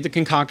 So we made the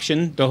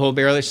concoction, the whole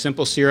barrel aged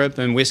simple syrup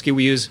and whiskey.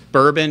 We use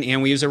bourbon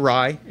and we use a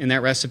rye in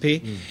that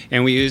recipe,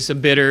 and we use the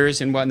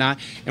bitters and whatnot,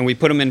 and we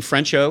put them in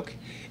French oak,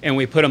 and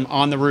we put them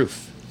on the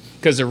roof,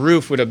 because the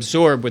roof would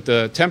absorb with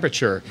the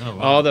temperature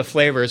all the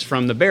flavors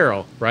from the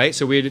barrel, right?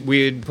 So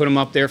we'd put them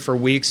up there for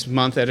weeks,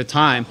 month at a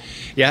time,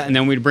 and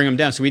then we'd bring them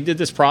down. So we did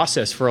this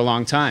process for a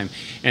long time,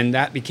 and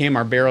that became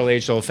our barrel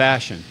aged old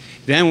fashioned.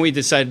 Then we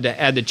decided to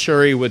add the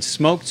cherry wood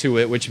smoke to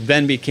it, which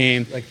then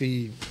became Like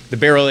the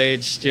barrel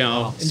aged,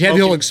 and you have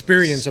the whole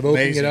experience of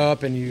opening Amazing. it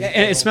up and you.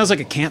 and it smells like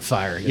a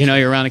campfire.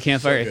 You're around a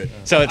campfire.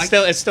 So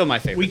it's still my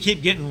favorite. We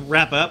keep getting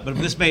wrap up, but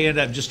this may end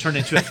up just turning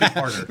into a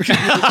two-parter.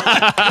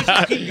 Let's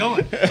just keep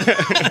going.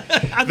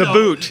 The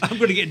boot. I'm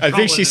going to get in I trouble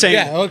think she's saying,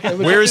 Yeah, okay.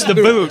 "Where's the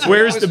boot?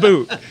 Where's the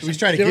boot?" He's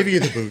trying to give you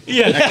the boot.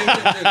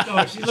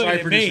 Yeah. She's looking Sorry,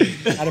 at me.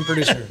 Adam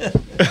producer.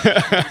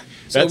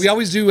 So we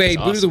always do a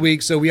boot of the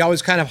week. So we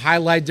always kind of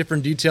highlight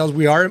different details.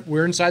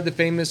 We're inside the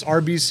famous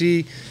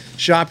RBC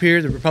shop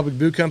here, the Republic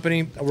Boot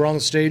Company. We're on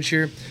the stage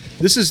here.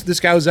 This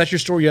guy was at your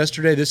store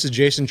yesterday. This is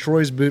Jason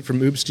Troy's boot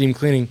from Oops Steam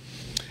Cleaning,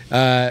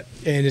 and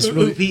it's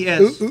really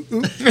P.S.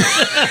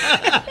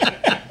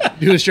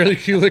 do a Shirley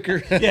Q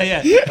liquor.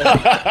 Yeah.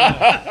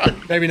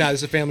 Maybe not.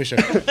 It's a family show.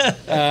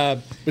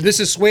 But this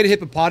is suede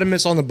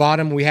hippopotamus on the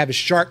bottom. We have a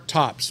shark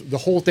tops. The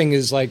whole thing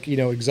is like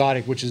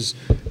exotic, which is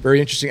very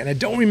interesting. And I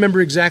don't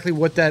remember exactly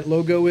what that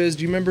logo is.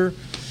 Do you remember?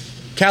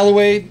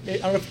 Callaway. I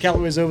don't know if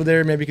Callaway's over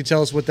there. Maybe you could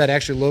tell us what that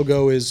actual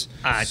logo is.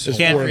 I is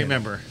can't for.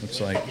 remember. Looks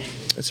like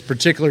It's a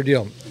particular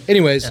deal.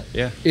 Anyways,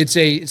 Yeah. it's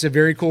a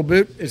very cool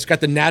boot. It's got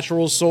the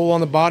natural sole on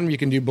the bottom. You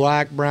can do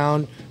black,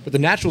 brown, but the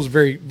natural is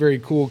very, very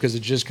cool because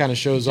it just kind of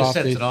shows off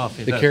sets it off.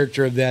 It the does.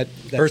 character of that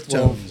earth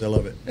flow. tones. I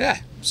love it. Yeah.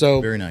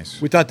 So Very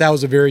nice. We thought that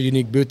was a very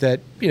unique boot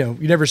that, you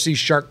never see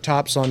shark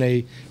tops on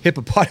a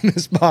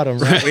hippopotamus bottom,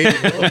 right?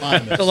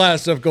 There's a lot of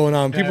stuff going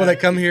on. People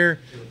that come here,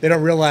 they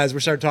don't realize we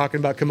start talking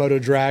about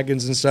Komodo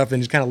dragons and stuff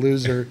and just kind of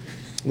lose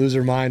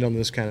their mind on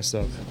this kind of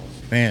stuff.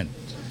 Man,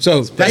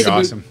 So that's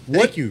awesome.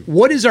 thank you.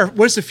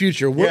 What's the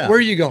future? Where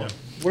are you going?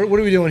 What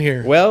are we doing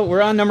here? Well,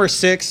 we're on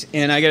 #6,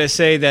 and I got to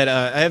say that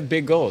I have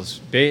big goals,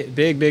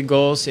 big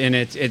goals, and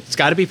it's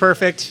got to be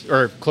perfect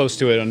or close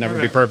to it. It'll never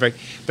be perfect,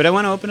 but I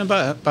want to open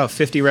about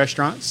 50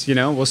 restaurants.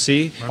 We'll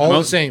see. All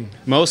the same.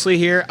 Mostly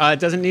here. It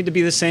doesn't need to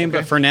be the same,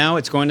 but for now,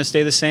 it's going to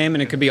stay the same,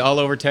 and it could be all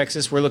over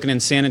Texas. We're looking in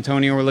San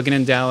Antonio. We're looking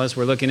in Dallas.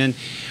 We're looking in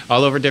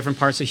all over different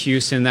parts of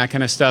Houston, that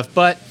kind of stuff.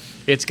 But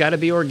it's got to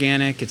be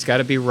organic. It's got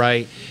to be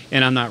right,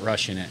 and I'm not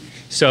rushing it.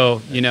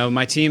 So,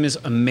 my team is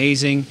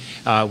amazing.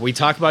 We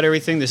talk about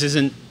everything. This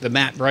isn't the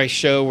Matt Brice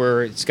show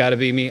where it's got to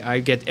be me. I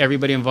get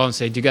everybody involved and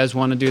say, do you guys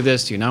want to do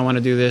this? Do you not want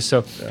to do this?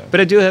 So,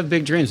 but I do have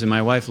big dreams, and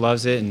my wife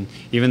loves it. And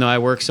even though I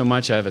work so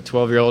much, I have a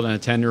 12-year-old and a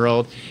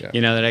 10-year-old,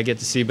 that I get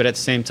to see. But at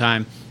the same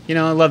time,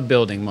 I love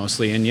building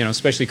mostly, and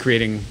especially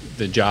creating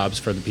the jobs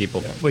for the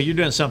people. Well, you're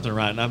doing something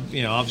right. And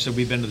obviously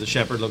we've been to the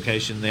Shepherd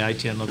location, the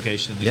I-10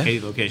 location, and the Katy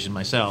location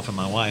myself and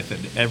my wife,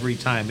 and every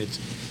time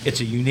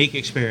it's a unique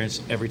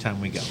experience every time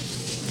we go.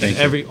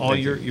 All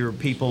your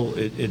people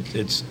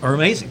are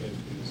amazing.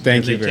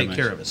 Thank you they very take much.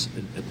 care of us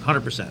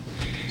 100%.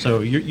 So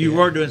you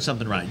are doing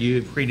something right.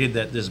 You've created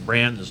this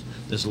brand,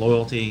 this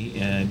loyalty,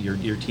 and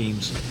your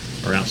teams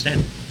are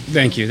outstanding.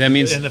 Thank you. That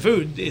means And the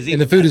food is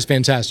And the food is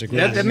fantastic.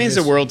 that means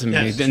the world to me.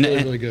 Yes, it's And-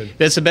 really, really good.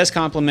 That's the best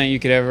compliment you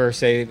could ever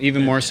say,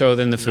 even more so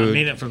than the I food.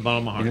 mean it from the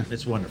bottom of my heart.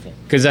 It's wonderful.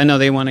 Because I know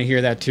they want to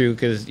hear that too,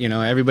 because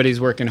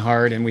everybody's working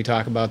hard, and we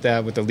talk about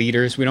that with the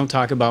leaders. We don't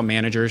talk about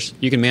managers.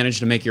 You can manage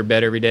to make your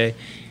bed every day.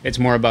 It's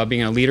more about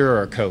being a leader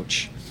or a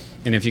coach.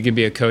 And if you can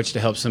be a coach to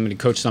help somebody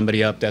coach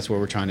somebody up, that's what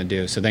we're trying to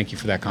do. So thank you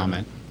for that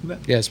comment.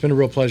 Yeah, it's been a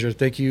real pleasure.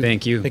 Thank you.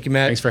 Thank you. Thank you,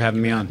 Matt. Thanks for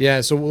having me on.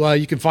 Yeah, so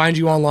you can find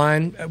you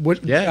online.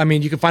 I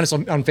mean, you can find us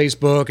on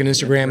Facebook and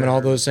Instagram and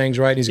all those things,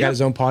 right? And he's got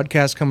his own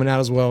podcast coming out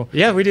as well.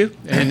 Yeah, we do.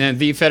 And then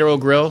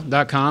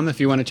thefederalgrill.com if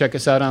you want to check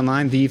us out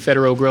online,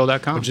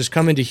 thefederalgrill.com. Just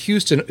come into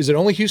Houston. Is it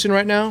only Houston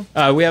right now?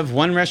 We have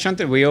one restaurant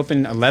that we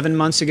opened 11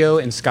 months ago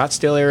in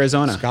Scottsdale,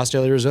 Arizona.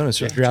 Scottsdale, Arizona.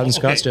 So if you're out in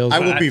Scottsdale. I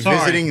will be Sorry.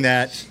 visiting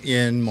that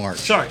in March.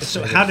 Sorry.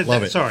 So how did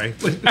Love that? it. Sorry.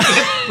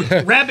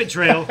 Rabbit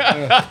Trail.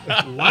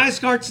 Why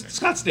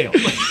Scottsdale?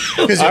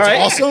 Because it's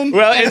awesome.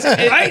 Well,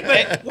 Right?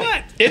 But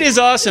what? it is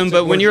awesome,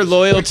 but when you're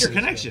loyal what's your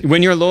connection?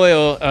 when you're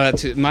loyal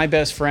to my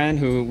best friend,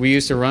 who we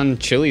used to run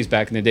Chili's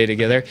back in the day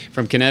together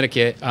from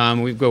Connecticut,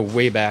 we go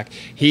way back.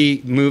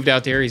 He moved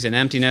out there. He's an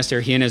empty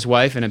nester. He and his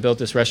wife, and I built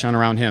this restaurant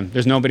around him.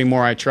 There's nobody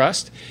more I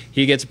trust.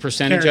 He gets a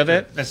percentage of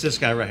it. That's this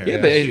guy right here.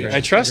 Yeah, but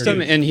I trust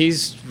him, and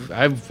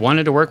I've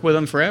wanted to work with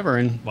him forever,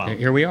 and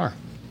here we are.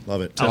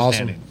 Love it.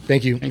 Outstanding. Awesome.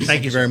 Thank you.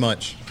 Thank you very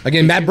much.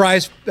 Again, Matt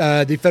Brice,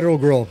 the Federal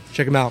Grill.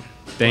 Check him out.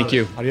 Thank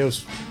you.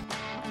 Adios.